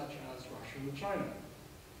superpowers such as Russia and China.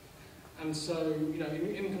 And so, you know,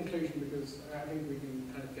 in conclusion, because I think we can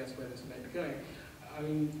kind of guess where this may be going, I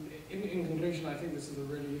mean, in conclusion, I think this is a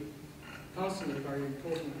really, personally, very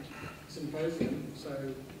important symposium,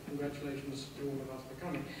 so congratulations to all of us for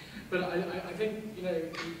coming. But I think, you know,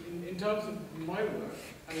 in terms of my work,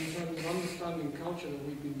 and in terms of understanding culture that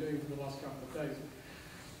we've been doing for the last couple of days,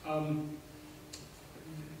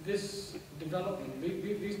 this development,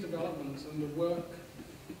 these developments and the work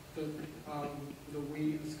that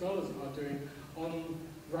we scholars are doing on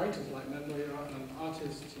writers like Mendoyo and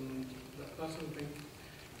artists and that sort of thing,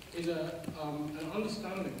 is an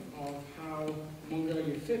understanding of how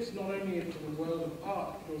Mongolia fits not only into the world of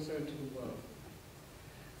art, but also into the world.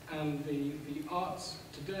 And the arts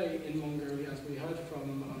today in Mongolia, as we heard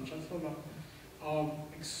from Chancellor, are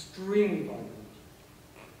extremely vibrant.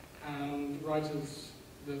 And writers,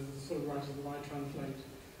 the sort of writers that I translate,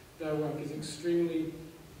 their work is extremely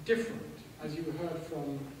different. As you heard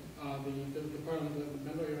from the poem that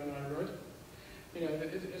Mendoyo and I wrote, you know,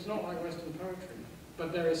 it's not like Western poetry.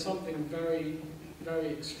 But there is something very, very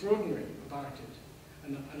extraordinary about it,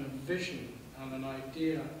 and a vision and an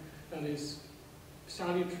idea that is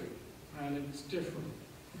salutary, and it's different.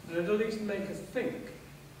 And it at least makes us think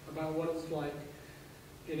about what it's like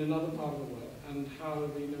in another part of the world, and how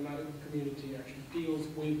the nomadic community actually deals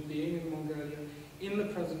with being in Mongolia in the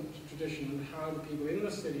present tradition, and how the people in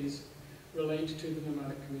the cities relate to the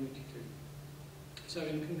nomadic community too. So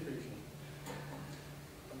in conclusion,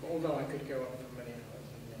 although I could go on for many hours,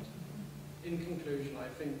 in conclusion, I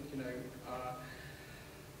think, you know,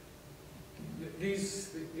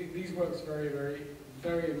 these works are very, very,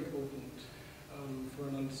 very important for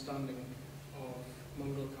an understanding of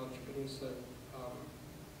Mongol culture, but also,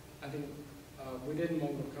 I think, within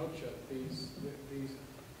Mongol culture, these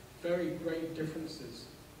very great differences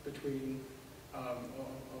between of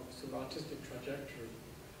sort of artistic trajectory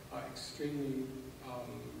are extremely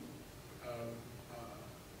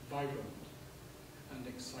vibrant and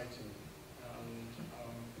exciting. And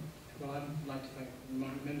well, I'd like to thank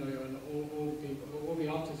Mendoyo and all the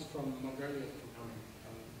artists from Mongolia for coming.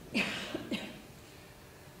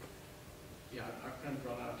 Yeah, I've kind of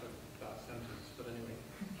run out of that sentence, but anyway.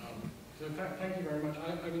 So thank you very much.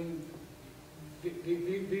 I mean,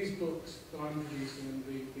 these books that I'm producing and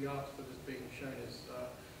the art that is being shown is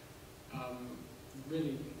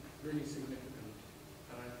really, really significant.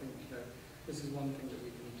 And I think, you know, this is one thing that we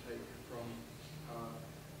can take from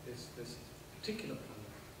this particular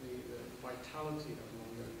planet, the vitality of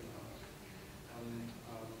Mongolian art and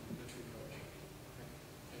literary culture. Thank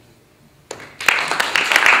you.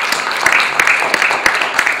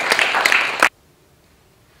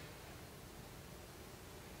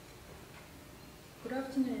 Good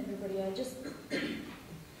afternoon, everybody. I just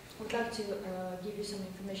would like to give you some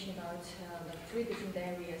information about like 3 different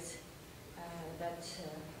areas that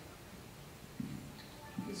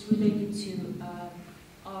is related to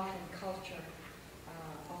art and culture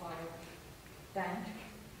of our bank.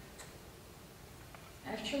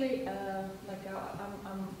 Actually, like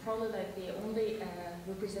I'm probably like the only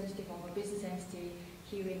representative of a business entity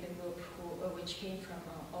here in the group which came from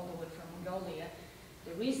all the way from Mongolia.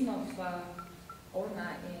 The reason of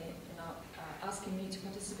Orna, asking me to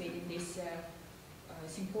participate in this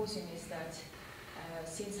symposium is that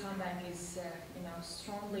since Hanbank is,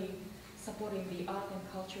 strongly supporting the art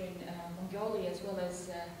and culture in Mongolia, as well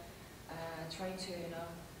as trying to,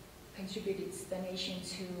 contribute its donation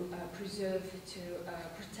to preserve, to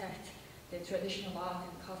protect the traditional art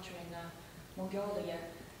and culture in Mongolia,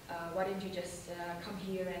 why don't you just come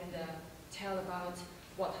here and tell about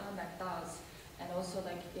what Hanbank does? And also,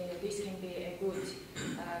 like, this can be a good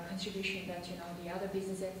contribution that, the other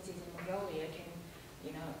business entities in Mongolia can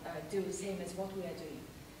do the same as what we are doing.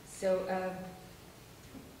 So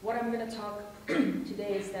what I'm going to talk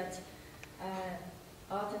today is that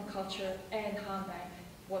art and culture and handbag,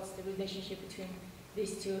 what's the relationship between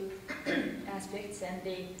these two aspects, and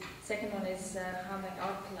the second one is handbag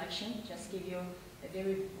art collection, just give you a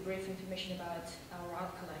very brief information about our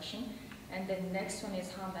art collection, and then the next one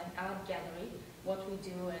is handbag art gallery, what we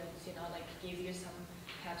do, and give you some,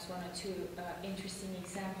 perhaps one or two interesting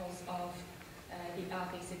examples of the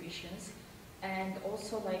art exhibitions, and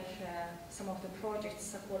also some of the projects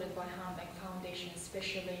supported by Handbag Foundation,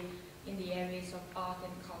 especially in the areas of art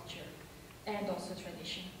and culture, and also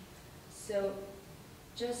tradition. So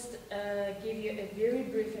just give you a very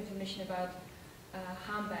brief information about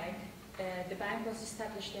Handbag. The bank was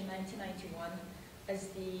established in 1991 as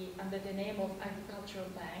under the name of Agricultural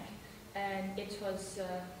Bank, and it was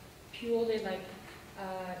purely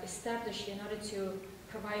established in order to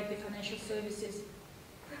provide the financial services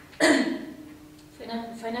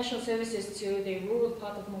to the rural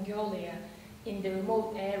part of Mongolia in the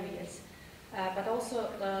remote areas. But also,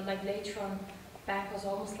 later on, bank was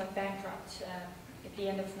almost bankrupt at the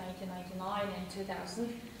end of 1999 and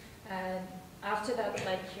 2000. After that,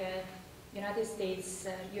 United States,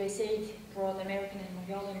 USAID brought American and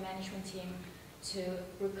Mongolian management team to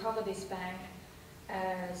recover this bank.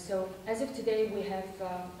 So as of today, we have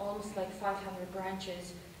almost 500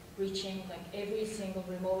 branches reaching every single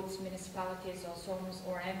remote municipalities or zones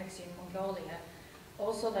or AMEX in Mongolia.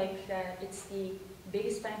 Also, it's the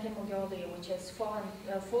biggest bank in Mongolia, which has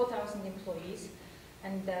 4,000 employees,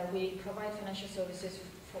 and we provide financial services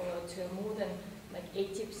to more than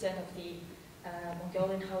 80% of the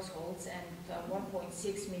Mongolian households and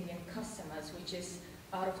 1.6 million customers, which is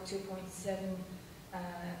out of 2.7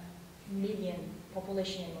 million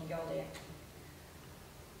population in Mongolia.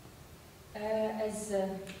 As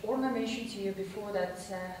Orna mentioned to you before, that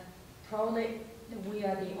probably we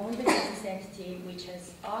are the only business entity which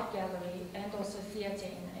has art gallery and also theater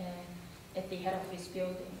at the head office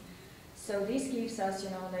building. So this gives us,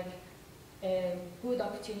 a good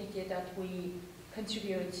opportunity that we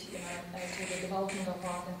contribute, to the development of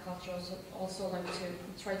art and culture. Also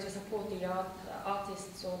to try to support the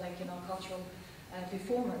artists or cultural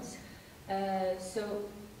performance. So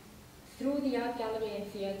through the art gallery and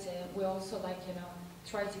theater, we also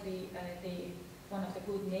try to be one of the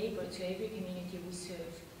good neighbor to every community we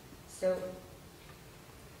serve. So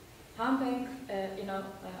Handbag,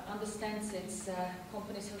 understands its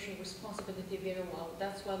company social responsibility very well.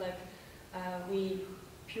 That's why we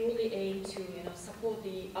purely aim to support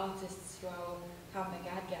the artists through our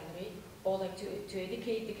Handbag Art Gallery, or to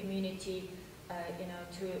educate the community,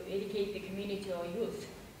 to educate the community or youth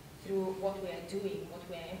through what we are doing, what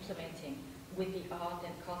we are implementing with the art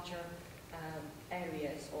and culture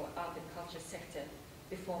areas or art and culture sector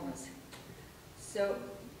performers. So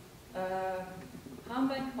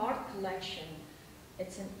Handbag Art Collection,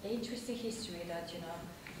 it's an interesting history that,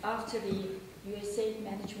 after the USA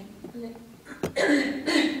management,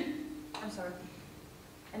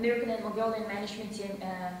 American and Mongolian management team,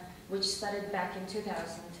 which started back in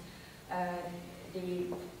 2000, the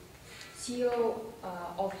CEO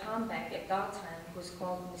of Handbag at that time, who's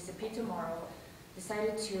called Mr. Peter Morrow,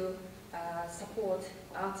 decided to support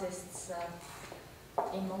artists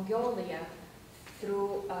in Mongolia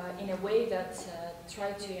through, in a way that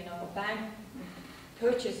tried to, bank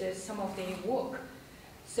purchases some of their work,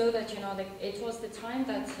 so that, it was the time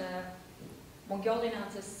that Mongolian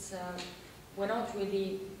artists were not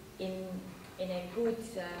really in a good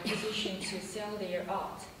position to sell their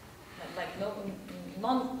art.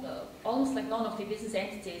 Almost none of the business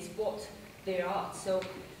entities bought their art. So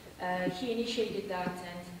he initiated that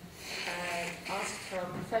and asked for a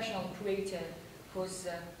professional curator, who's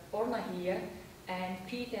Orna here, and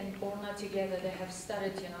Pete and Orna together, they have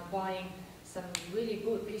started, buying some really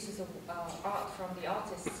good pieces of art from the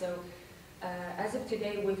artists. So as of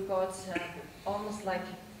today, we've got almost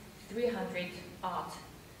 300 art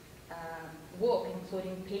work,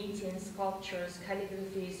 including paintings, sculptures,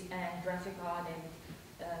 calligraphies, and graphic art,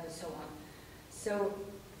 and so on. So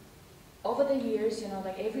over the years,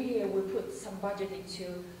 every year we put some budget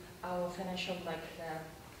into our financial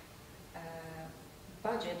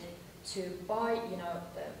budget to buy, a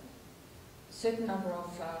certain number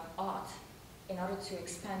of art in order to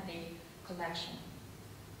expand the collection.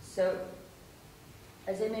 So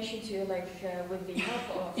as I mentioned to you, with the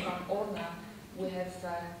help of Orna, we have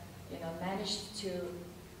managed to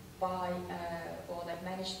buy or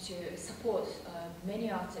managed to support many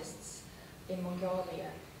artists in Mongolia,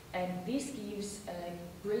 and this gives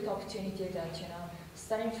a great opportunity that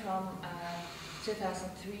starting from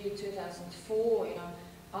 2003, 2004,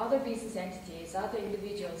 other business entities, other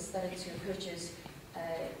individuals started to purchase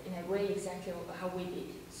in a way exactly how we did.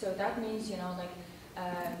 So that means,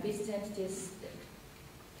 business entities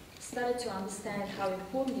started to understand how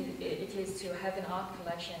important it is to have an art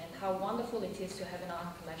collection and how wonderful it is to have an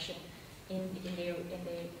art collection in the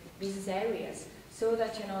business areas, so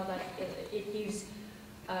that it gives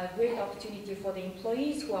a great opportunity for the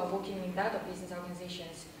employees who are working in that business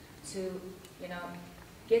organizations to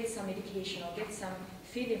get some education or get some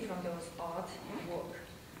feeding from those art work.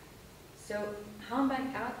 So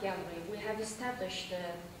Hambank Art Gallery, we have established,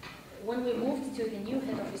 when we moved to the new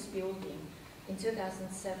head office building in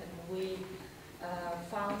 2007, we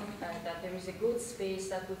found that there is a good space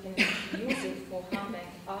that we can use it for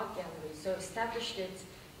Hambank Art Gallery. So established it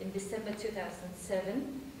in December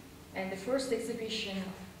 2007, and the first exhibition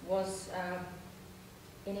was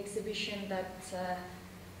an exhibition that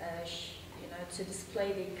to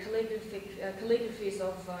display the calligraphies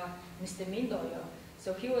of Mr. Mindoyo.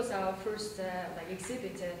 So he was our first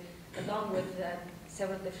exhibitor, along with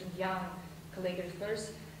several different young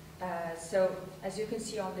calligraphers. So as you can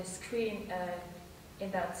see on the screen,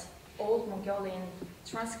 in that old Mongolian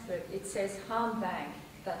transcript, it says Hambank,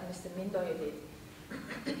 that Mr. Mindoyo did.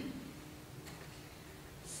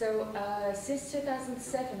 So since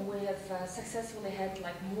 2007, we have successfully had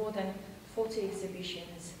more than 40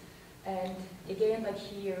 exhibitions. And again,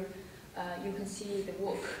 here, you can see the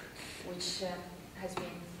work, which has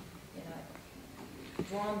been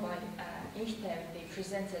drawn by Inchtem, the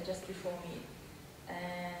presenter just before me.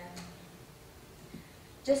 And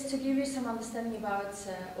just to give you some understanding about,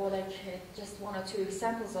 just one or two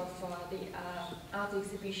examples of the art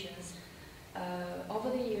exhibitions, over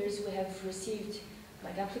the years we have received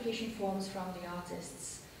application forms from the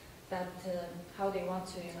artists that how they want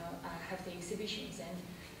to have the exhibitions. And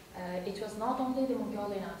it was not only the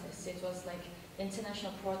Mongolian artists, it was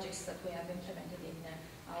international projects that we have implemented in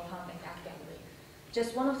our Hambank Art Gallery.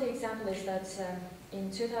 Just one of the examples is that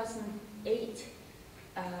in 2008,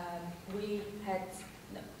 we had,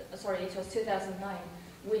 it was 2009,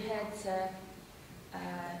 we had,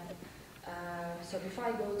 so before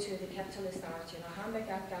I go to the capitalist art, Hambank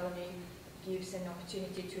Art Gallery gives an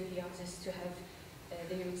opportunity to the artists to have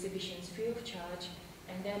their exhibitions free of charge,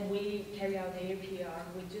 and then we carry out the APR,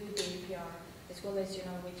 we do the APR, as well as,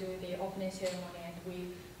 we do the opening ceremony, and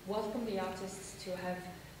we welcome the artists to have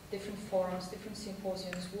different forums, different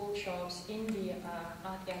symposiums, workshops in the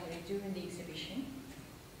art gallery during the exhibition.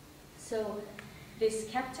 So this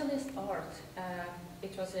capitalist art,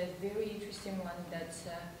 it was a very interesting one that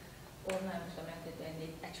Orna implemented, and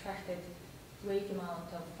it attracted great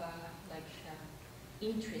amount of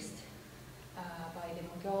interest by the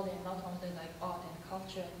Mongolian, not only art and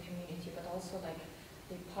culture and community, but also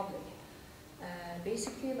the public.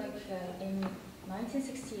 Basically, in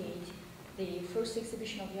 1968, the first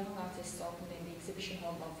exhibition of young artists opened in the exhibition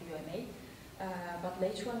hall of UMA. But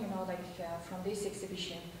later on, from this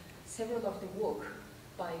exhibition, several of the work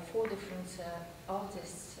by 4 different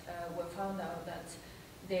artists were found out that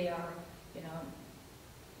they are,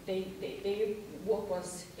 their work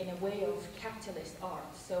was in a way of capitalist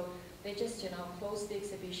art. So they just, closed the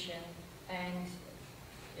exhibition, and,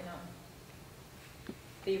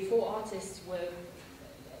 the 4 artists were,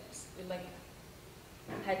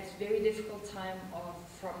 had very difficult time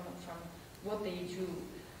from what they drew.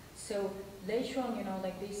 So later on,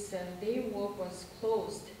 this, their work was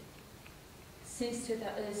closed since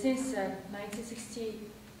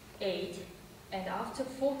 1968, and after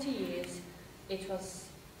 40 years, it was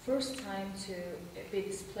first time to be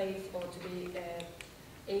displayed, or to be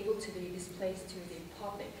able to be displayed to the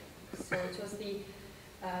public. So it was the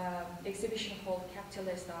exhibition called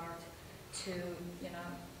Capitalist Art to,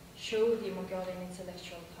 show the Mongolian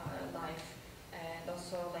intellectual life, and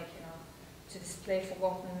also to display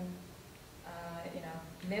forgotten,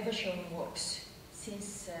 never shown works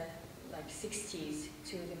since 60s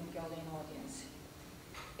to the Mongolian audience.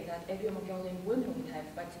 That every Mongolian woman would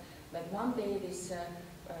have, but one day this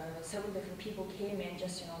several different people came in,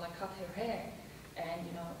 just cut her hair, and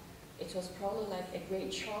it was probably a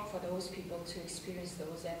great shock for those people to experience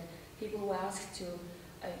those, and people were asked to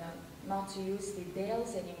not to use the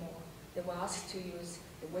veils anymore. They were asked to use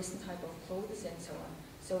the Western type of clothes and so on.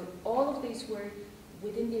 So all of these were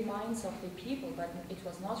within the minds of the people, but it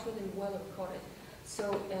was not really well recorded.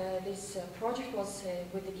 So this project was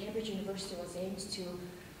with the Cambridge University was aimed to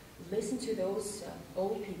listen to those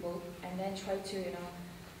old people and then try to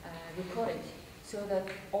record it, so that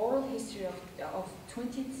oral history of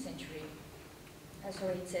 20th century,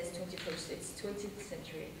 sorry, it says 21st, it's 20th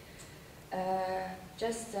century,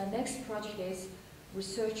 Just the next project is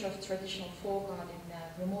research of traditional folk art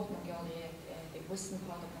in remote Mongolia, the western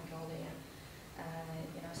part of Mongolia.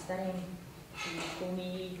 Studying the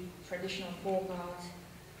Komi traditional folk art,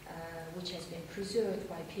 which has been preserved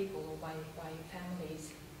by people or by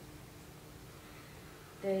families.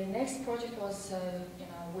 The next project was,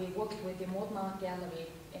 we worked with the Modern Art Gallery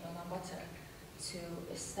in Ulaanbaatar to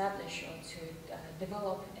establish or to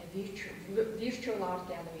develop a virtual art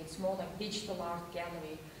gallery. It's more like digital art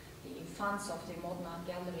gallery, the funds of the Modern Art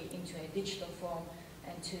Gallery into a digital form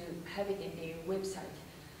and to have it in the website.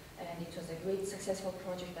 And it was a great successful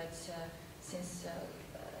project that since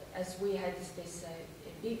as we had this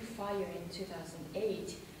a big fire in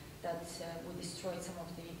 2008 that we destroyed some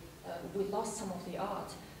of the, we lost some of the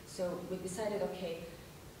art. So we decided, okay,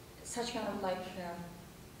 such kind of like,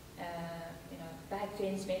 bad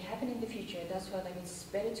things may happen in the future. That's why like, it's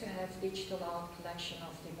better to have digital art collection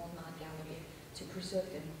of the Modern Art Gallery to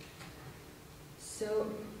preserve them.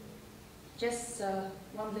 So just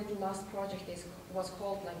one little last project was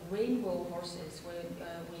called like Rainbow Horses, where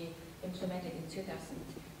we implemented in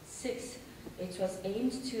 2006. It was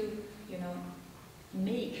aimed to,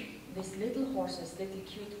 make these little horses, little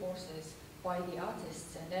cute horses by the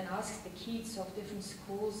artists, and then ask the kids of different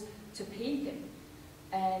schools to paint them.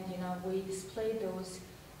 And we displayed those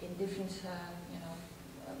in different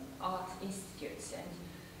art institutes. And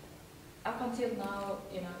up until now,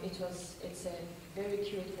 it's a very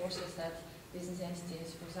cute horses that business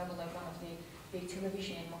entities, for example, like one of the big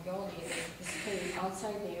television in Mongolia, they display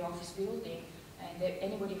outside their office building, and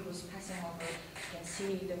anybody who's passing over can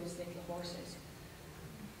see those little horses.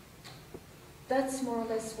 That's more or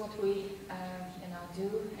less what we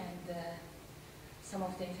do, and some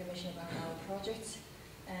of the information about our projects.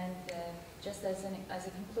 And just as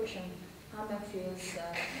a conclusion, Hamburg feels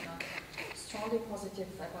strongly positive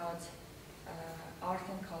about art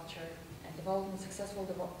and culture and successful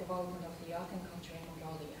development of the art and culture in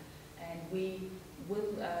Mongolia. And we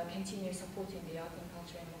will continue supporting the art and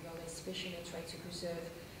culture in Mongolia, especially try to preserve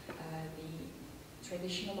the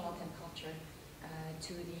traditional art and culture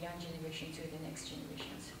to the young generation, to the next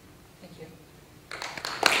generations. Thank you.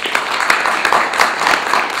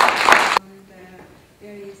 On the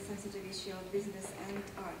very sensitive issue of business and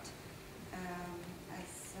art,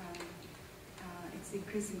 as it's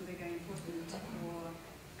increasingly very important for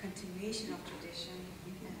continuation of tradition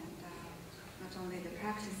and not only the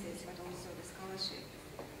practices but also the scholarship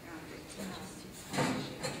around it,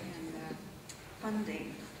 scholarship and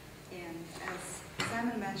funding. And as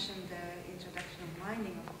Simon mentioned, the introduction of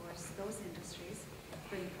mining, of course, those industries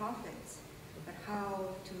bring profits, but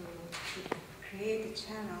how to create a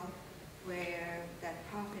channel where that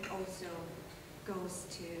profit also goes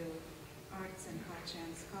to arts and culture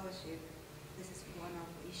and scholarship, this is one of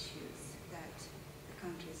the issues that the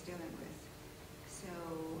country is dealing with. So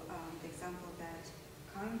the example that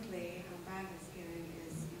currently Hamburg is giving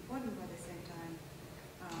is important, but at the same time,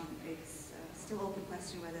 it's still open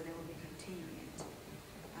question whether they will be continuing it.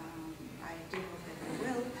 I do hope that they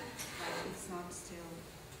will, but it's not still,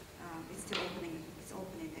 it's still opening, it's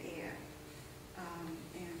open in the air.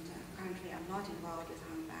 And currently I'm not involved with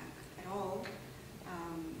Hamburg at all,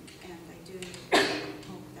 and I do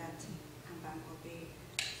hope that Hamburg will be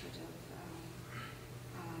sort of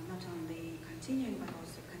not only continuing but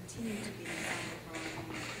also continue to be example for our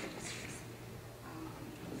industries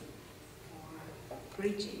for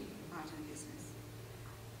bridging art and business.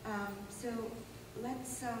 So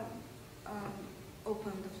let's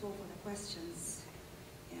open the floor for the questions,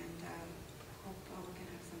 and hope we can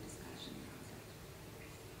have some discussion about that.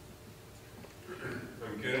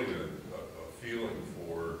 I'm getting a feeling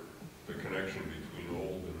for the connection between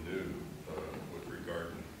old and new with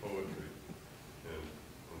regard to poetry. And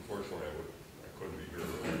unfortunately, I couldn't be here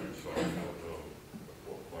earlier, so I don't know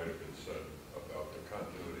what might have been said about the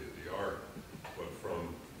continuity of the art. But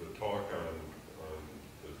from the talk on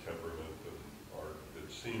the temperament of art, it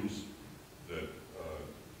seems that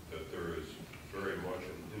that there is very much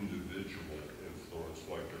an individual influence,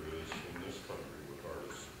 like there is in this country with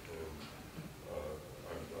artists. And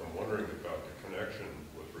I'm wondering about the connection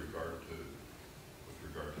with regard to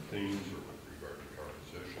themes or with regard to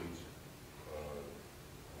compositions,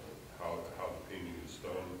 how the painting is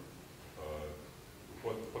done,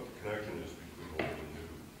 what the connection is between old and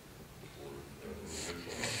new for an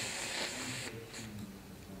individual artist.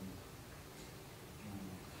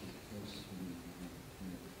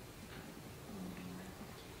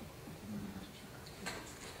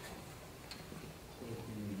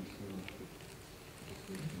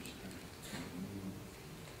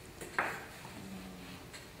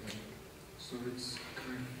 So it's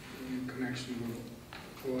in connection connection with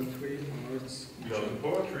poetry, arts? No, the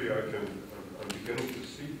poetry, I'm beginning to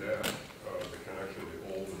see that, the connection of the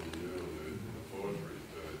old and the new in the poetry,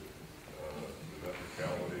 the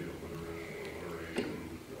metricality, the alliteration,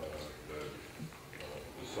 the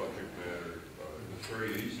subject matter. It's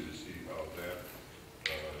very easy to see how that,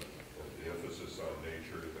 the emphasis on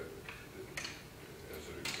nature that as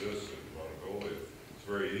it exists in Mongolia, it's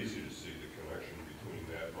very easy to see the connection between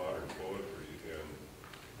that modern poetry and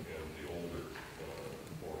the older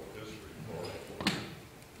oral history, oral poetry.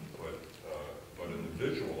 But in the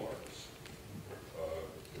visual arts,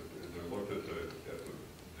 they looked at the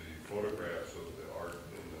photographs of the art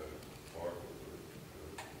in the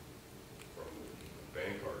from the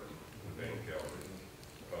bank art, the bank gallery.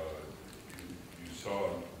 You saw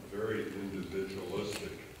very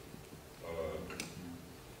individualistic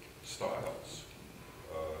styles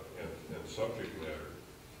and subject matter.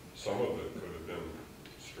 Some of it could have been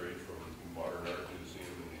straight from Modern Art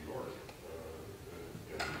Museum in New York,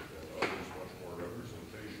 and others much more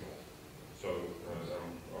representational. So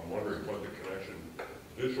I'm wondering what the connection,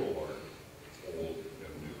 visual art, old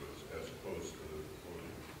and new, is, as opposed to the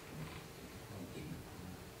poetry.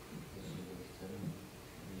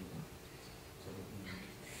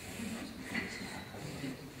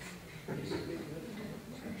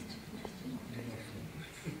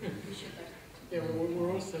 Yeah,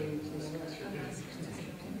 we're also. I think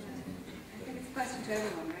it's a question to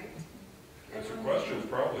everyone, right? It's a question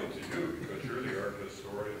probably to you, because you're the art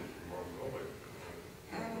historian from Mongolia,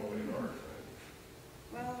 Mongolian art, right?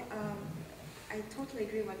 Well, I totally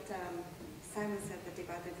agree what Simon said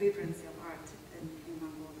about the vibrancy of art in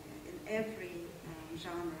Mongolia. In every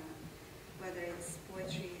genre, whether it's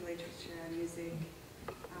poetry, literature, music,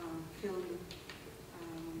 film,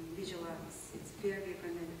 visual arts, it's very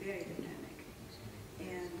vibrant and very dynamic.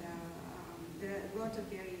 And there are a lot of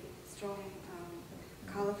very strong,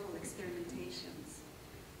 colorful experimentations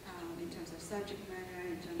in terms of subject matter,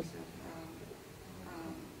 in terms of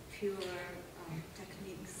pure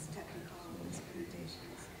techniques, technical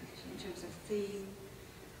experimentations, in terms of theme.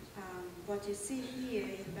 What you see here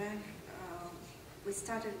in Bank, we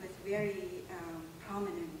started with very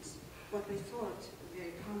prominent, what we thought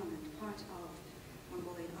very prominent part of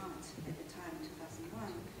Mongolian art at the time,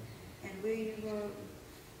 2001. And we were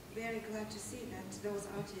very glad to see that those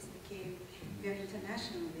artists became very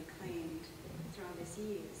internationally acclaimed throughout these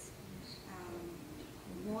years.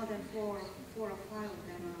 More than four or five of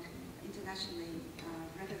them are internationally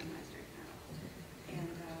recognized right now.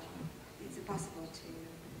 And it's impossible to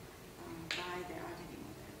buy their art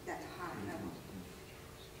anymore at that high level.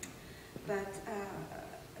 But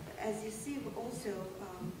as you see, also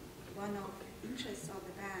one of the interests of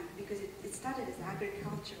the bank, because it started as an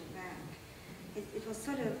agricultural bank, it was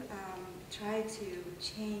sort of try to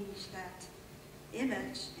change that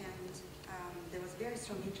image, and there was very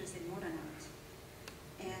strong interest in modern art.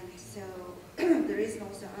 And so the reason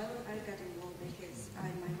also I got involved because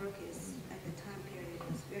my work is, at the time period,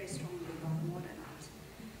 was very strongly about modern art.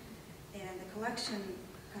 And the collection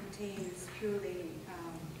contains purely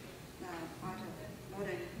art of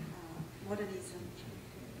modernism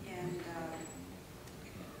and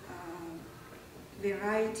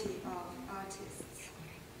variety of artists.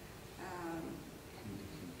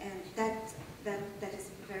 And that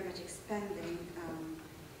is very much expanding.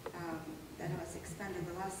 That was expanded.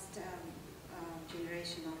 The last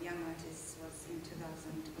generation of young artists was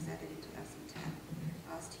added in 2010,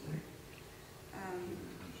 last year.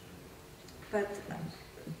 But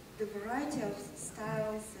the variety of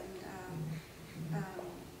styles and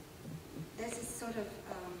this is sort of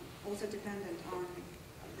also dependent on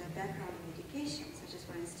the background of education, such as,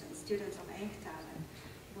 for instance, students of Enktaler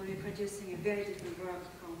will be producing a very different work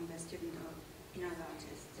from the student of another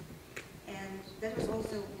artist. And that was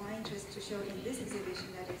also my interest to show in this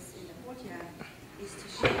exhibition that is in the courtyard, is to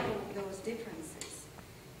show those differences,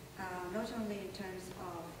 not only in terms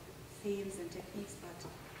of themes and techniques, but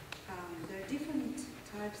there are different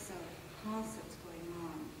types of concepts going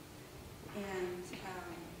on. And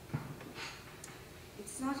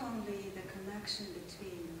it's not only the connection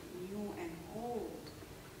between new and old,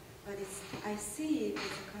 but I see it as a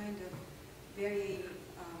kind of very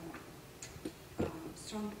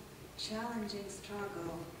strong, challenging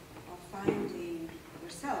struggle of finding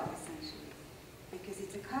yourself, essentially, because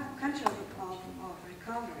it's a country of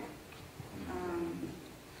recovery.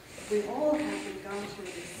 We all have been going through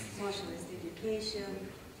this socialist education,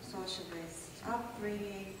 socialist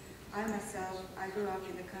upbringing. I myself, I grew up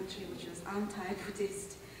in a country which was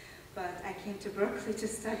anti-Buddhist, but I came to Berkeley to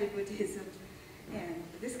study Buddhism. And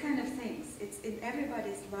this kind of things, it's in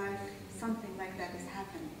everybody's life, something like that is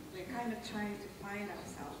happening. We're kind of trying to find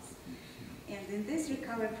ourselves. And in this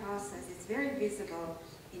recovery process, it's very visible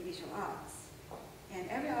in visual arts. And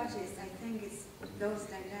every artist, I think, is those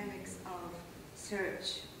dynamics of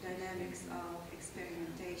search, dynamics of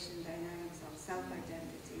experimentation, dynamics of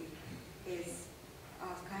self-identity is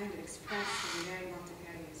kind of expressed in very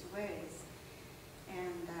multifarious ways.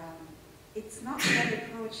 And it's not that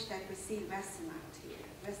approach that we see Western art here.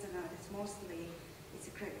 Western art is mostly, it's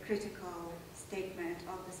a critical statement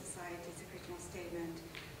of the society, it's a critical statement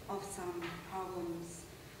of some problems,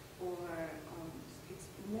 or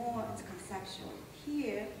it's conceptual.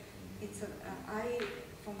 Here, it's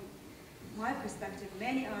from my perspective,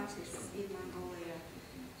 many artists in Mongolia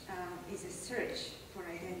is a search for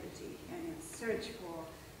identity, and it's search for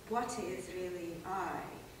what is really I,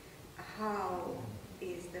 how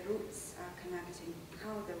is the roots connecting,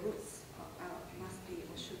 how the roots must be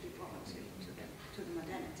or should be brought to the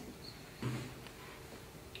modernity.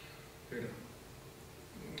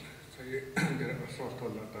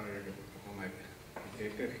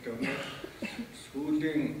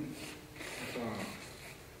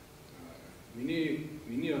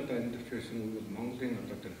 Миний одоо амьдарч байсан үйл Монголын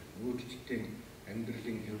одоо тэр нүүдэлчдийн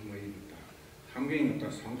амьдралын хэв маяг хамгийн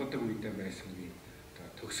одоо сонгодог үедээ байсан би одоо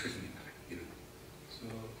төгсгөл юм байна. So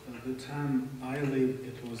the time I lived,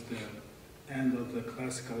 it was the end of the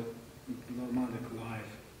classical nomadic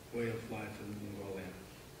life, way of life in Mongolia.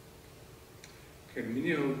 Тэгэхээр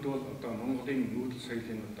миний хувьд бол одоо Монголын нүүдэл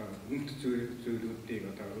соёлын одоо үнэт зүйлүүдийг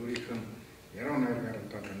одоо өөрийнх нь яруу найргаар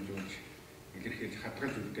одоо дамжуулж илэрхийлж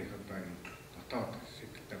хадгалж үлдээх одоо энэ дотоод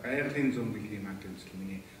сэтгэлтэй байгалийн зам билгийн маань тэмцэл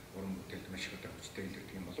миний уран бүтээлд маш их одоо хүчтэй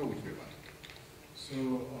илэрдэг юм болов уу гэж би боддог. So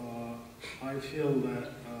I feel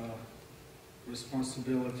that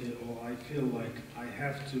responsibility, or I feel like I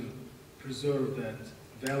have to preserve that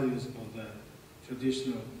values of the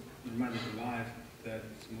traditional nomadic life that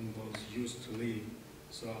Mongols used to live.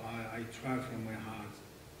 So I try from my heart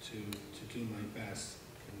to do my best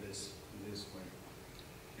in this way.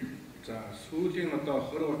 За сүүлийн одоо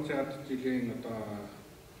 20 30 жилийн одоо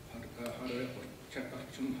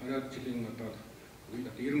 20 жилийн одоо үед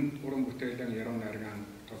 90 уран бүтээлийн яруу найргаан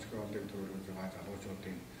тосгоолыг төрүүлж байгаа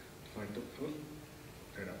залуучуудын тухайд бол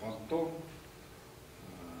тэр голдуу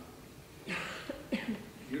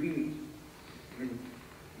ер нь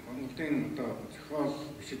Монголын одоо зохиол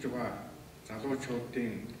бишиж байгаа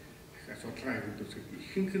залуучуудын судалгаа хийгээд үзэх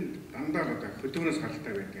ихэнх нь дандаа одоо хөдөөнөөс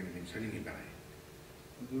гаралтай байдаг юм сонин юм байна.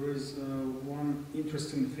 There is one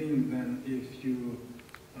interesting thing then if you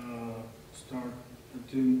start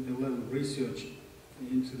doing a little research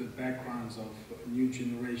into the backgrounds of a new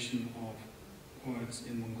generation of poets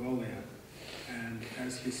in Mongolia, and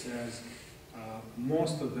as he says,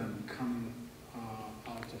 most of them come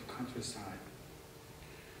out of countryside.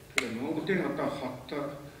 Монголын одоо хот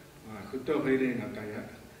хөдөө хоёрын одоо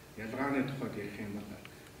ялгааны тухайд ярих юм бол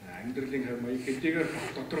амьдралын хэв маяг хэдийгээр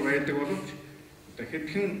дотор байдаг боловч одоо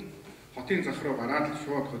хэдхэн хотын зах руу гараад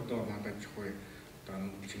шууд хөдөө надад чихгүй одоо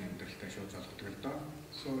нүүдэлчин амьдралтай шууд залгадаг л доо.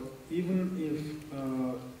 So even if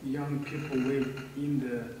young people live in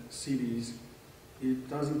the cities, it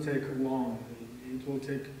doesn't take long. It will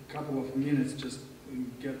take a couple of minutes just to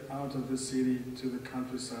get out of the city to the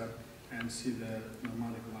countryside and see the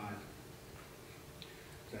nomadic life.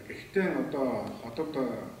 За гэхдээ одоо хотод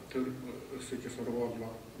төр өсөж сургууль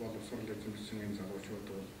боловсрол эзэмшсэн юм залуучууд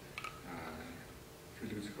бол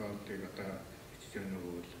философиодыг одоо бичиж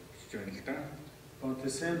байна л да. But at the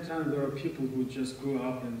same time, there are people who just grew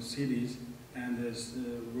up in cities and is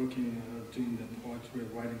working, doing the poetry,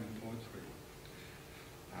 writing the poetry.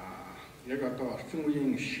 Яг одоо орчин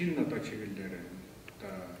үеийн шин одоо чиглэлээр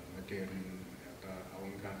одоо модерн одоо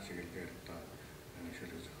авангард чиглэлээр одоо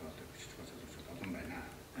философиод бичиж байгаа залуучууд олон байна.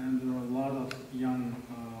 And there are a lot of young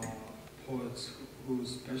poets who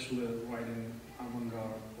especially writing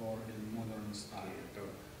avant-garde or in modern style.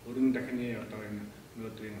 Өрн дахины одоо энэ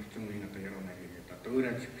өнөөдрийн орчин үеийн одоо яруу найргийг одоо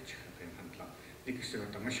өөрөж бичих юм хандлага. Нэг хэсэг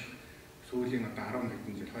одоо маш сүүлийн одоо 10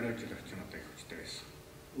 хэдэн жил 20 жил орчим одоо их хүчтэй байсан.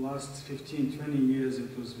 Last 15-20 years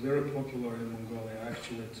it was very popular in Mongolia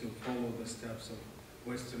actually to follow the steps of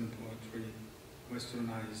Western poetry,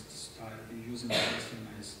 westernized style, using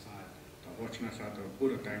westernized style.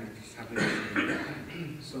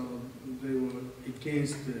 So they were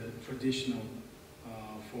against the traditional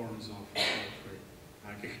forms of poetry.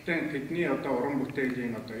 Гэхдээ тэдний одоо уран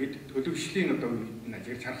бүтээлийн одоо эд төлөвшлийн одоо үед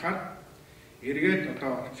ажиглаж харахаар эргээд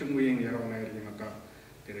одоо орчин үеийн яруу найргийн одоо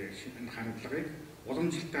тэр энэ хандлагыг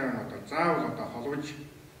уламжлалтаар одоо заавал одоо холбож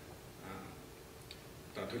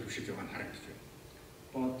одоо төлөвшөж байгаа нь харагдаж байна.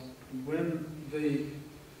 but when they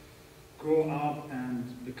grow up and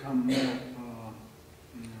become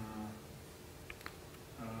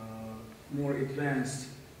more advanced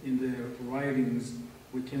in their writings,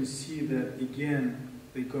 we can see that again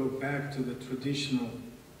they go back to the traditional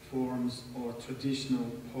forms or traditional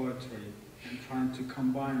poetry and trying to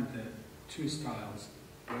combine the two styles,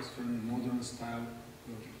 Western modern style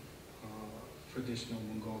with traditional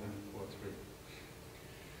Mongolian poetry.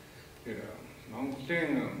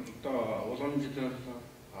 Mongoлийн одоо уламжлал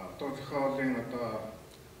одоо зохиолын одоо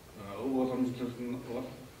өв уламжлал нь бол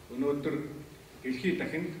өнөөдөр дэлхийд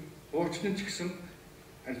дахинд хуучны ч гэсэн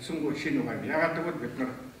харьцангуй шинэ байгаа. Яагаад гэвэл бид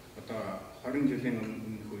нар одоо 20 жилийн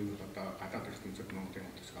өмнөх үеийг одоо гадаад ертөнцид Монголын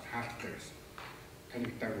утгасгаар хаалттай байсан.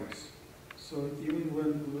 Танигдаагүй байсан. So even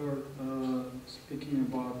when we're speaking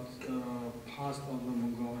about past of the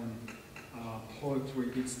Mongolian poetry,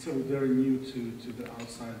 it's still very new to the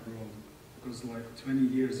outside world, because like 20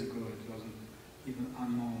 years ago it wasn't even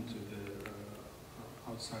unknown to the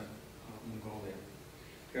outside Mongolia.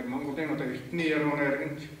 Тэгэхээр Монголын одоо эртний ярууны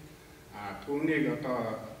аргинч түүнийг одоо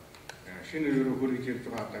шинэ үеөөр хүргэж ирж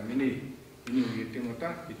байгаа одоо миний үе гэдэг юм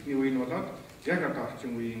одоо бидний үе нь болоод яг одоо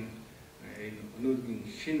орчин үеийн өнөөдрийн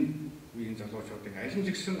шинэ үеийн залуучуудыг аль нь ч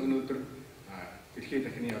гэсэн өнөөдөр дэлхийд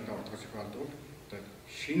дахины одоо утга зохиолд бол одоо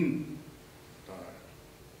шинэ одоо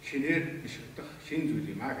шинээр биш утга шинэ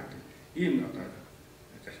зүйл юм аа гэдэг ийм одоо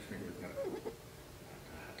зарчмыг бид нар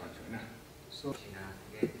хадгалж байна. So энэ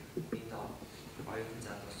оюутан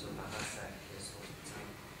залуус багасаа хийсэн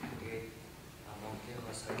тэгээд Монголын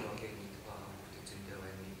сольвогийн нэгдүгээр хүүхдүүд зөндөө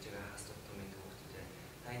байна. Нэг жигээ хас тутмын хүүхдүүд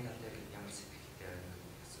тань талаар ямар сэтгэлтэй байна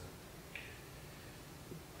гэсэн.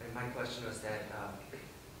 My question was that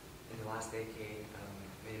in the last decade,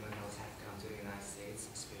 many Mongols have come to the United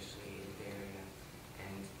States, especially in the area,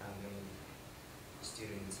 and many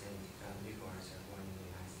students and newborns are born in the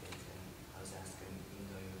United States. And I was asking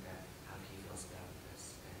Indoyo that how he feels about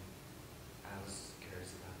this, and I was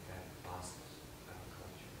curious about that loss of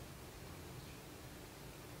culture.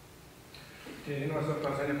 Энэ бас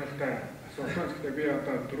одоо сонирхолтой асуулт. Би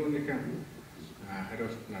одоо түрүүнийхэн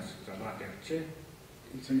хариултнаас залгаад явчих.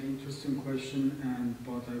 It's an interesting question,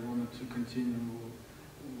 but I wanted to continue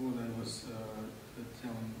what I was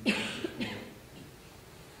telling before.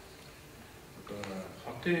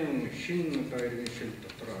 Хотын шинэ одоо иргэн шил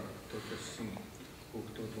дотор төлөвлөсөн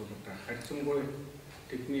хүүхдүүд бол одоо харьцангуй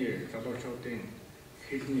тэдний залуучуудын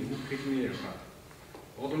хэлний үг хэлний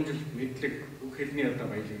уламжил мэдлэг үг хэлний одоо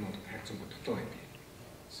баялагнууд харьцангуй дутуу байна.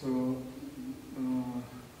 So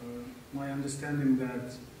my understanding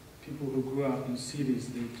that people who grew up in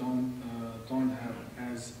cities, they don't have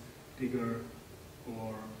as bigger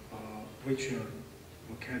or richer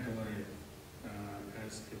vocabulary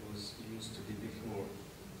as it was used to be before.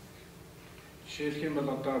 Жишээлх юм бол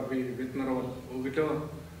одоо бид нар бол өглөө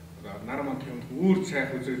нар мандахын үүр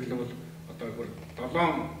цайх үзэгдэл бол одоо бүр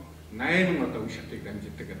 7-8 одоо үе шатыг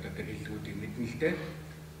дамждаг одоо тэр хэллэгүүдийг мэднэ л дээ.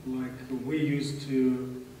 Like we used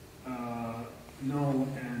to know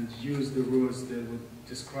and use the words that would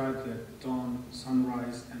describe the dawn,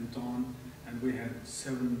 sunrise, and dawn, and we had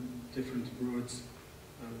 7 different words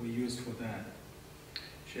we used for that.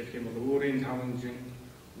 Жишээлх юм бол өөрийн таванжин,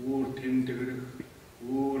 үүр тэмдгэрэх,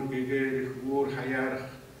 үүр гэгэрэх, үүр хаяарах,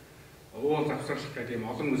 уул завсарлах гэдэг юм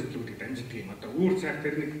олон үзэгдлүүдийг дамждаг юм. Одоо үүр цайх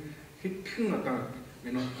тэр нэг хэдхэн одоо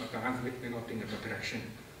минут одоо ганц минутын одоо тэр акшн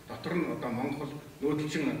дотор нь одоо Монгол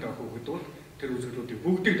нүүдэлчин одоо хүүхэд бол тэр үзэгдлүүдийг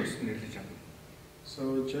бүгдийг тусад нэрлэж чадна.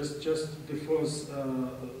 So just before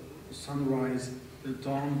sunrise, the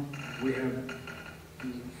dawn, we have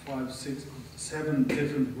 5, 6, 7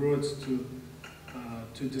 different words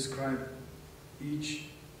to describe each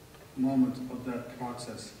moment of that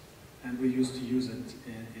process, and we used to use it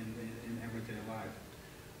in everyday life.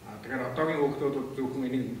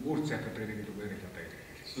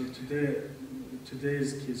 So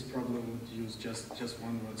today's kids probably would use just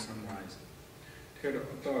one word, sunrise. Тэгэхээр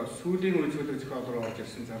одоо сүүлийн үе зүйлийг зохиолроо орж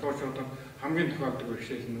ирсэн залуучуудад хамгийн тохиолддог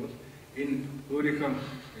бишэл нь бол энэ өөрийнхөө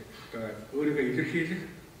илэрхийлэх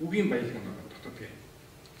үгийн баялаг нь дутдаг.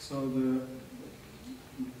 So the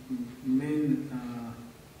main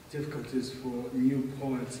difficulties for new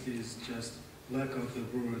poets is just lack of the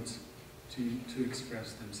words to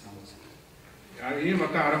express themselves. Ийм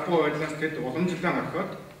одоо аргагүй байдлаас тэд уламжлалаа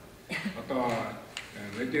орхиод одоо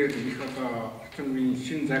мэдээд их одоо орчин үеийн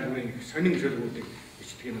шин загварын сонин шөлгүүдийг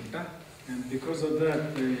ичдэг юм да. And because of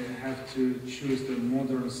that, they have to choose the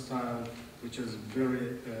modern style, which is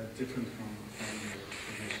very different from the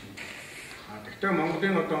tradition. Тэгтээ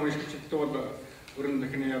Монголын одоо уншигчдад бол өрн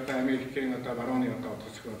дахны одоо Америкийн одоо барууны одоо утга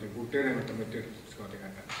зохиолыг бүгдээрээ одоо мэдээд зохиолыг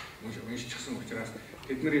уншчихсан учраас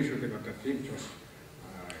тэдний шүлэг одоо тийм ч бас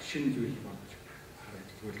шинэ зүйл болж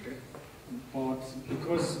харагддаг л дээ. But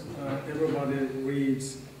because everybody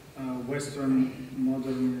reads Western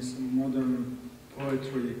modern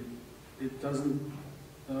poetry, it doesn't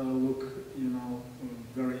look,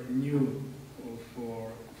 very new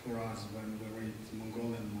for us when we read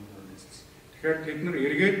Mongolian modernists. Тэгэхээр тэд нар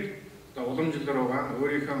эргээд одоо уламжлал руугаа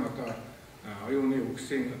өөрийнхөө одоо оюуны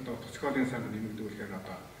үгсийн одоо товчхоолын санд нэмэгдүүлэхээр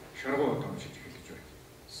одоо шаргуу одоо уншиж эхэлж байна.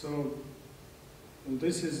 So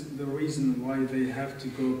this is the reason why they have to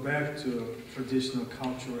go back to traditional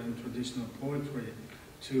culture and traditional poetry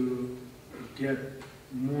to get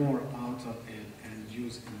more out of it and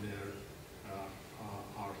use in their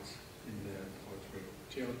art, in their poetry.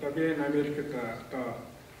 Чи одоо би Америкт одоо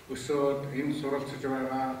өсөөд энэ суралцж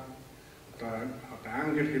байгаа одоо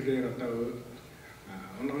англи хэлээр одоо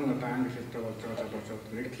унган одоо англи хэлтэй болж байгаа залуучууд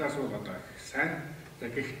нэг талаас бол одоо сайн.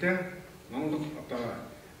 Гэхдээ Монгол одоо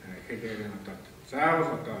хэлээр одоо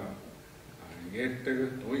заавал одоо ярьдаг,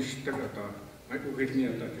 уншдаг одоо айгүй хэлний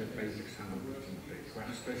одоо баялаг санаа болж байгаа их байх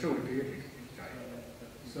хэрэгтэй шүү гэдэг.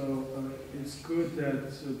 So it's good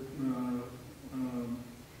that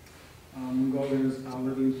Mongolians are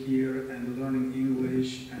living here and learning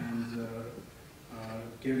English and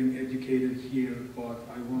getting educated here, but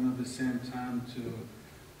I want at the same time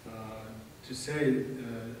to say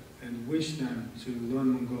and wish them to learn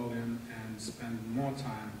Mongolian and spend more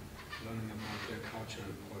time learning about their culture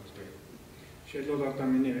and poetry.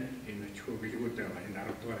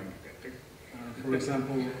 For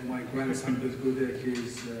example, my grandson Bezgudek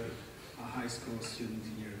is a high school student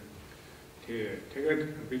here. Тэгээд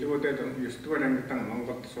билгүүдэд 9 дугаар ангидан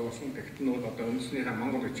Монголд суусан. Тэгэхдээ нь одоо өмнөснийхээ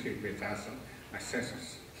монгол бичгийг би заасан. Маш сайн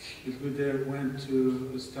сурсан. Bezgudek went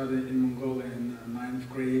to study in Mongolia in 9th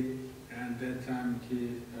grade, and that time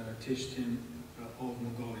he taught him old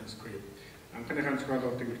Mongolian script. Анхныхаа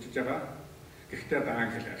зохиолуудыг бичиж байгаа. Гэхдээ одоо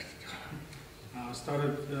англиар бичиж байгаа.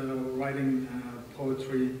 Started writing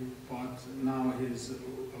poetry, but now he's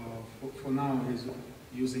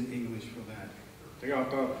using English for that. Тэгээ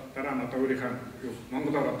одоо дараа нь одоо өөрийнхөө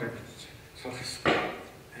монголоор одоо сурах хэрэгтэй.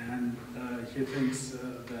 And he thinks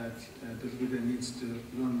that Bezgudek needs to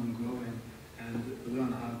learn Mongolian and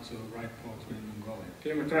learn how to write poetry in Mongolian.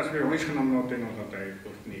 Тийм учраас би унших номнуудыг бол одоо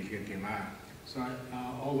бүртний илгээд юм аа. So I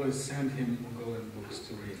always send him Mongolian books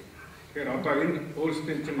to read. Тэгэхээр одоо энэ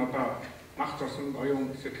өөрсдийн чинь одоо мах цусан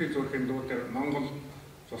оюун сэтгэл зүрхийн дуу дээр Монгол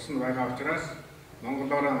цусан байгаа учраас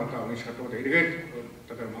монголоор одоо уншихад бол эргээд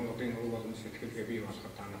одоо Монголын өв болон сэтгэлгээ бий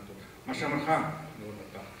болгоход танаад маш амархан нөгөө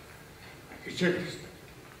одоо хичээх хэрэгтэй.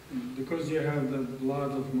 Because you have the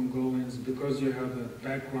blood of Mongolians, because you have the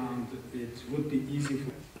background, it would be easy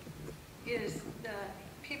for is that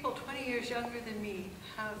people 20 years younger than me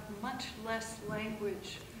have much less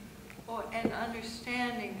language and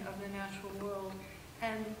understanding of the natural world,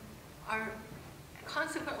 and are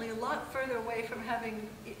consequently a lot further away from having,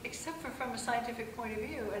 except for from a scientific point of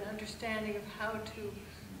view, an understanding of how to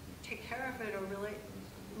take care of it or really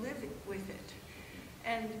live with it.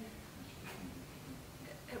 And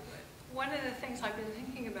one of the things I've been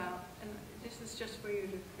thinking about, and this is just for you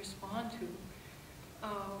to respond to,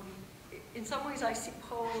 in some ways I see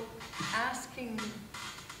Poe asking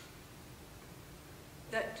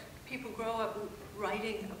that people grow up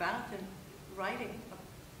writing about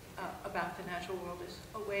the natural world as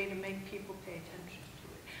a way to make people pay attention to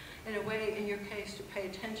it. In a way, in your case, to pay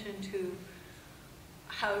attention to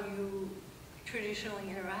how you traditionally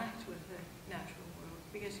interact with the natural world,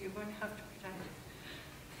 because you're going to have to protect it.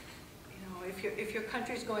 You know, if your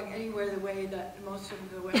country's going anywhere the way that most of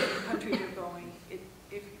the Western countries are going,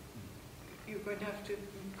 if you're going to have to,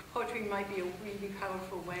 poetry might be a really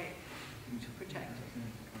powerful way to protect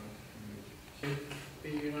it. The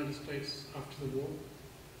United States after the war,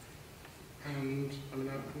 and I mean,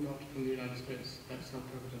 I'm not from the United States, that's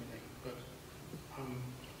self-evidently, but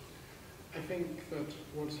I think that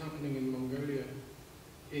what's happening in Mongolia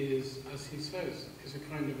is, as he says, is a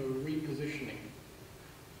kind of a repositioning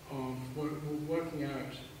of working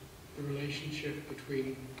out the relationship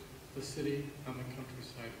between the city and the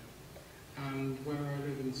countryside. And where I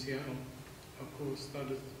live in Seattle, of course,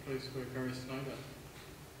 that is the place where Gary Snyder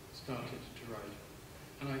started to write.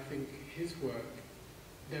 And I think his work,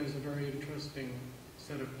 there's a very interesting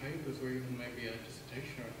set of papers, or even maybe a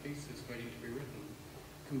dissertation or a thesis waiting to be written,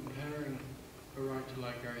 comparing a writer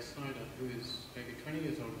like Gary Snyder, who is maybe 20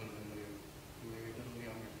 years older than Linda, maybe a little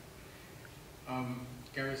younger.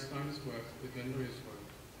 Gary Snyder's work with Linda's work,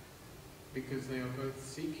 because they are both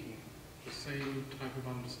seeking the same type of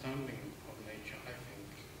understanding of nature, I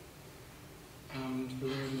think. And the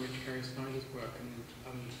way in which Gary Snyder's work and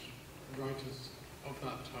writers of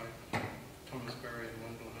that type, Thomas Berry and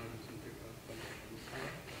Wendell Holmes and people like that.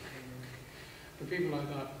 The people like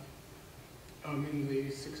that in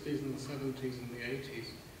the 60s and the 70s and the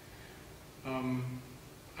 80s,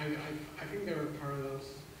 I think there are parallels,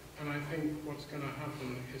 and I think what's going to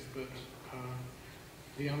happen is that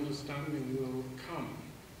the understanding will come.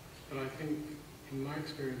 But I think, in my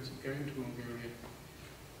experience of going to Mongolia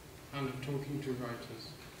and of talking to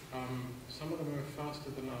writers, some of them are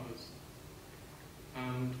faster than others,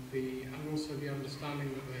 and also the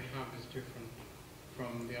understanding that they have is different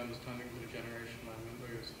from the understanding of the generation my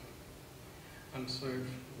members have. And so,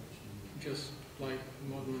 just like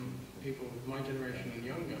modern people of my generation and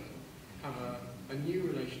younger have a new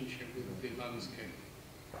relationship with the landscape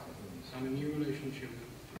and a new relationship with...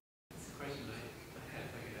 It's a question I had,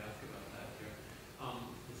 if I could ask about that here.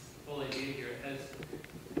 This whole idea here, as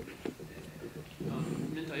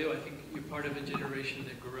Mintayo, I think you're part of a generation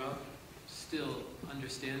that grew up still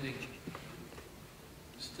understanding,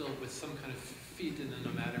 still with some kind of feet in the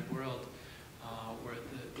nomadic world, or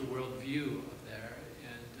the world view of there,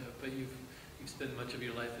 and but you've spent much of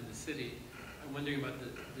your life in the city. I'm wondering about the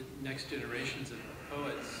next generations of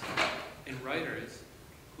poets and writers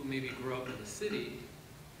who maybe grew up in the city,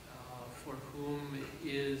 for whom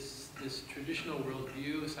is this traditional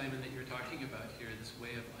worldview, Simon, that you're talking about here, this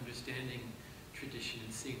way of understanding tradition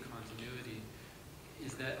and seeing continuity,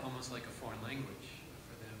 is that almost like a foreign language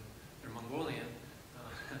for them? They're Mongolian,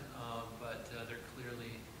 but they're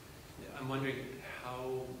clearly, I'm wondering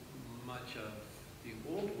how much of the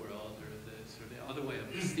old world, or the sort of the other way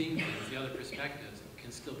of seeing things, the other perspectives,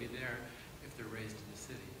 can still be there if they're raised in the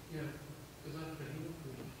city. Yeah, is that for him?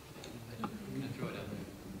 I'm going to throw it out there.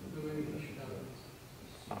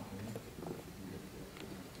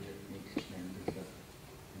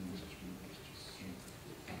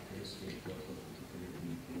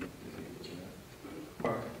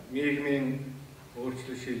 нийгмийн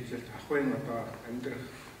өөрчлөлт шийдэлт ахын одоо амьдрах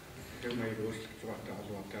хэв маяг өөрчлөгдөж байгаатай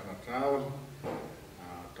холбоотойгоо заавал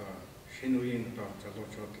одоо шинэ үеийн одоо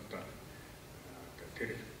залуучууд одоо тэр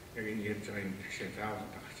яг энэ ярьж байгаа юм жишээ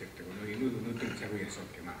заавал гарч ирдэг. Өнөөдөр цаг үеийн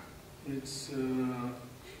асуудал юм аа. It's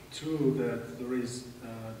true that there is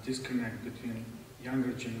a disconnect between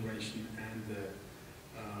younger generation and the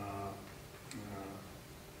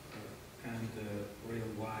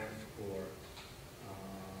real life, or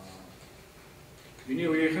миний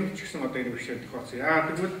үеийнхэнд ч гэсэн одоо энэ бишээ тохиолдсон.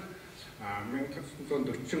 Яагаад гэвэл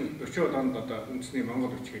 1940 онд одоо үндэсний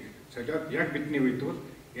Монгол бичгийг солиод яг бидний үед бол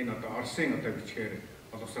энэ одоо Оросын одоо бичгээр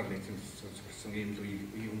боловсрол лицензсэн ийм үе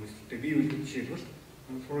хүмүүстэй би үйл жишээлбэл,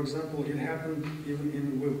 for example, it happened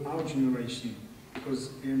even with our generation,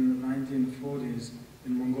 because in the 1940s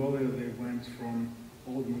in Mongolia they went from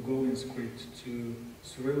old Mongolian script to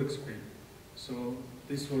Cyrillic script. So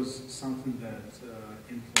this was something that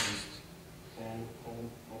influenced all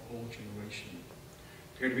generation.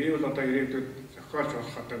 Тэгэхээр би бол одоо ирээдүйд зохиолч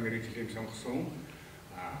болох одоо мэргэжлийн сонгосон.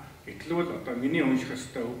 Гэтэл одоо миний унших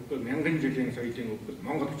ёстой мянган жилийн соёлын өвгөл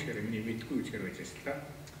Монгол бичгээр миний мэдгүй бичгээр байж байгаа.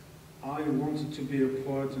 I wanted to be a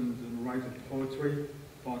poet and write a poetry,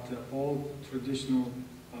 but all traditional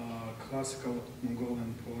classical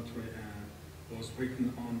Mongolian poetry was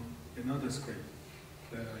written on another script.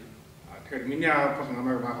 Тэгэхээр миний аав бол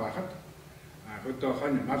намайг баг байхад хөдөө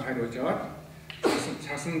хонь мал хариулж аваад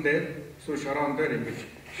цасан дээр сүү шорон дээр ингэж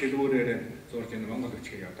шилгүүрээр зурж энэ Монгол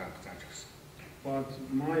бичгийг одоо зааж өгсөн. But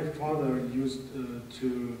my father used to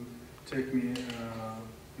take me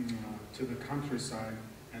to the countryside,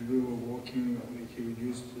 and we were walking. He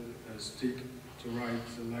used a stick to write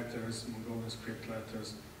the letters, Mongolian script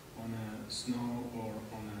letters, on snow or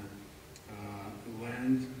on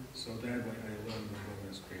land. So that way I learned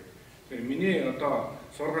Mongolian script. Миний одоо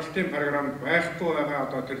сургалтын програмд байхгүй байгаа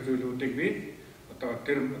одоо тэр зүйлүүдийг би одоо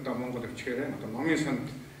тэр одоо Монгол бичгээр одоо номын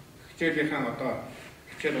санд хичээлийнхэн одоо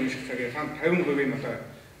хичээл унших цагийнхаа 50% нь одоо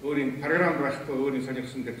өөрийн програмд байхгүй өөрийн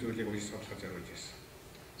сонирхсан тэр зүйлийг уншиж судлахад зориулж байсан.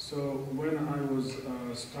 So when I was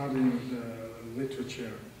studying the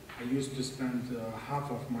literature, I used to spend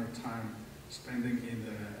half of my time spending in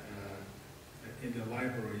the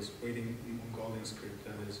libraries reading Mongolian script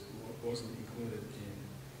that wasn't included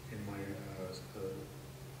in my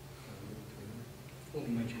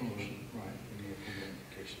education. Right, in my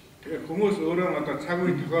education. Тэгэхээр хүмүүс өөрөө одоо цаг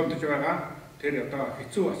үе тохиолдож байгаа тэр одоо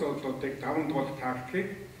хэцүү асуудлуудыг даван туулах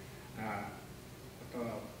тактикийг одоо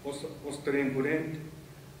улс төрийн хүрээнд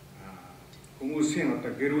хүмүүсийн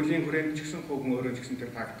одоо гэр бүлийн хүрээнд ч гэсэн хүн өөрөө ч гэсэн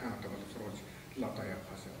тэр тактикаа одоо боловсруулж л одоо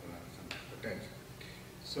явахаас санагдав.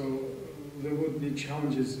 So there would be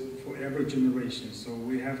challenges for every generation. So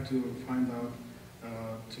we have to find out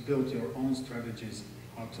to build your own strategies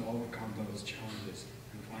how to overcome those challenges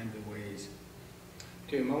and find the ways.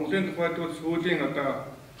 Тэгээ Монголын тухайд бол сүүлийн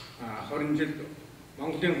одоо 20 жил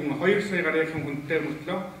Монголын хүн 2 сая гаруйхан хүнтэй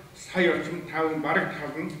мөртлөө сая орчим 5 бараг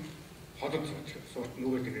 5 нь холод сууч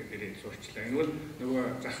нөгөө ирээд суурчлаа. Энэ бол нөгөө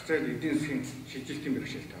зах зээл эдийн засгийн шилжилтийн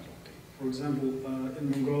бэрхшээлтэй холбоотой. For example, in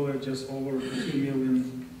Mongolia, just over 2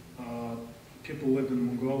 million people live in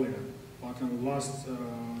Mongolia, but in the last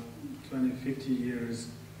 20-50 years,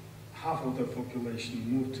 half of the population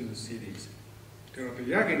moved to the cities. Тэгээ одоо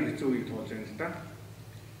яг энэ хэцүү үед болж байна л да.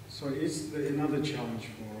 So it's another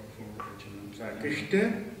challenge for region. За гэхдээ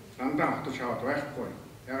дандаа хотод шаваад байхгүй.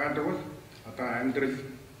 Ягаад гэвэл одоо амьдрал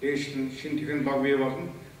дээшлэн шин технологи бий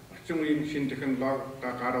болно. Орчин үеийн шин технологи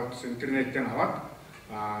гар утас интернетээр аваад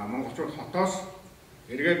монголчууд хотоос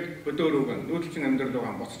эргээд өдөр рүүгэн нүүдэлчин амьдрал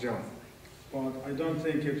руугаа буцаж явна. But I don't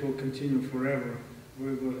think it will continue forever.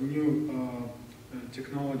 With the new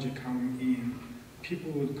technology coming in,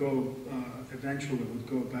 people would go eventually would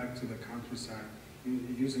go back to the countryside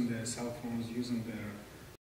using their cell phones, using their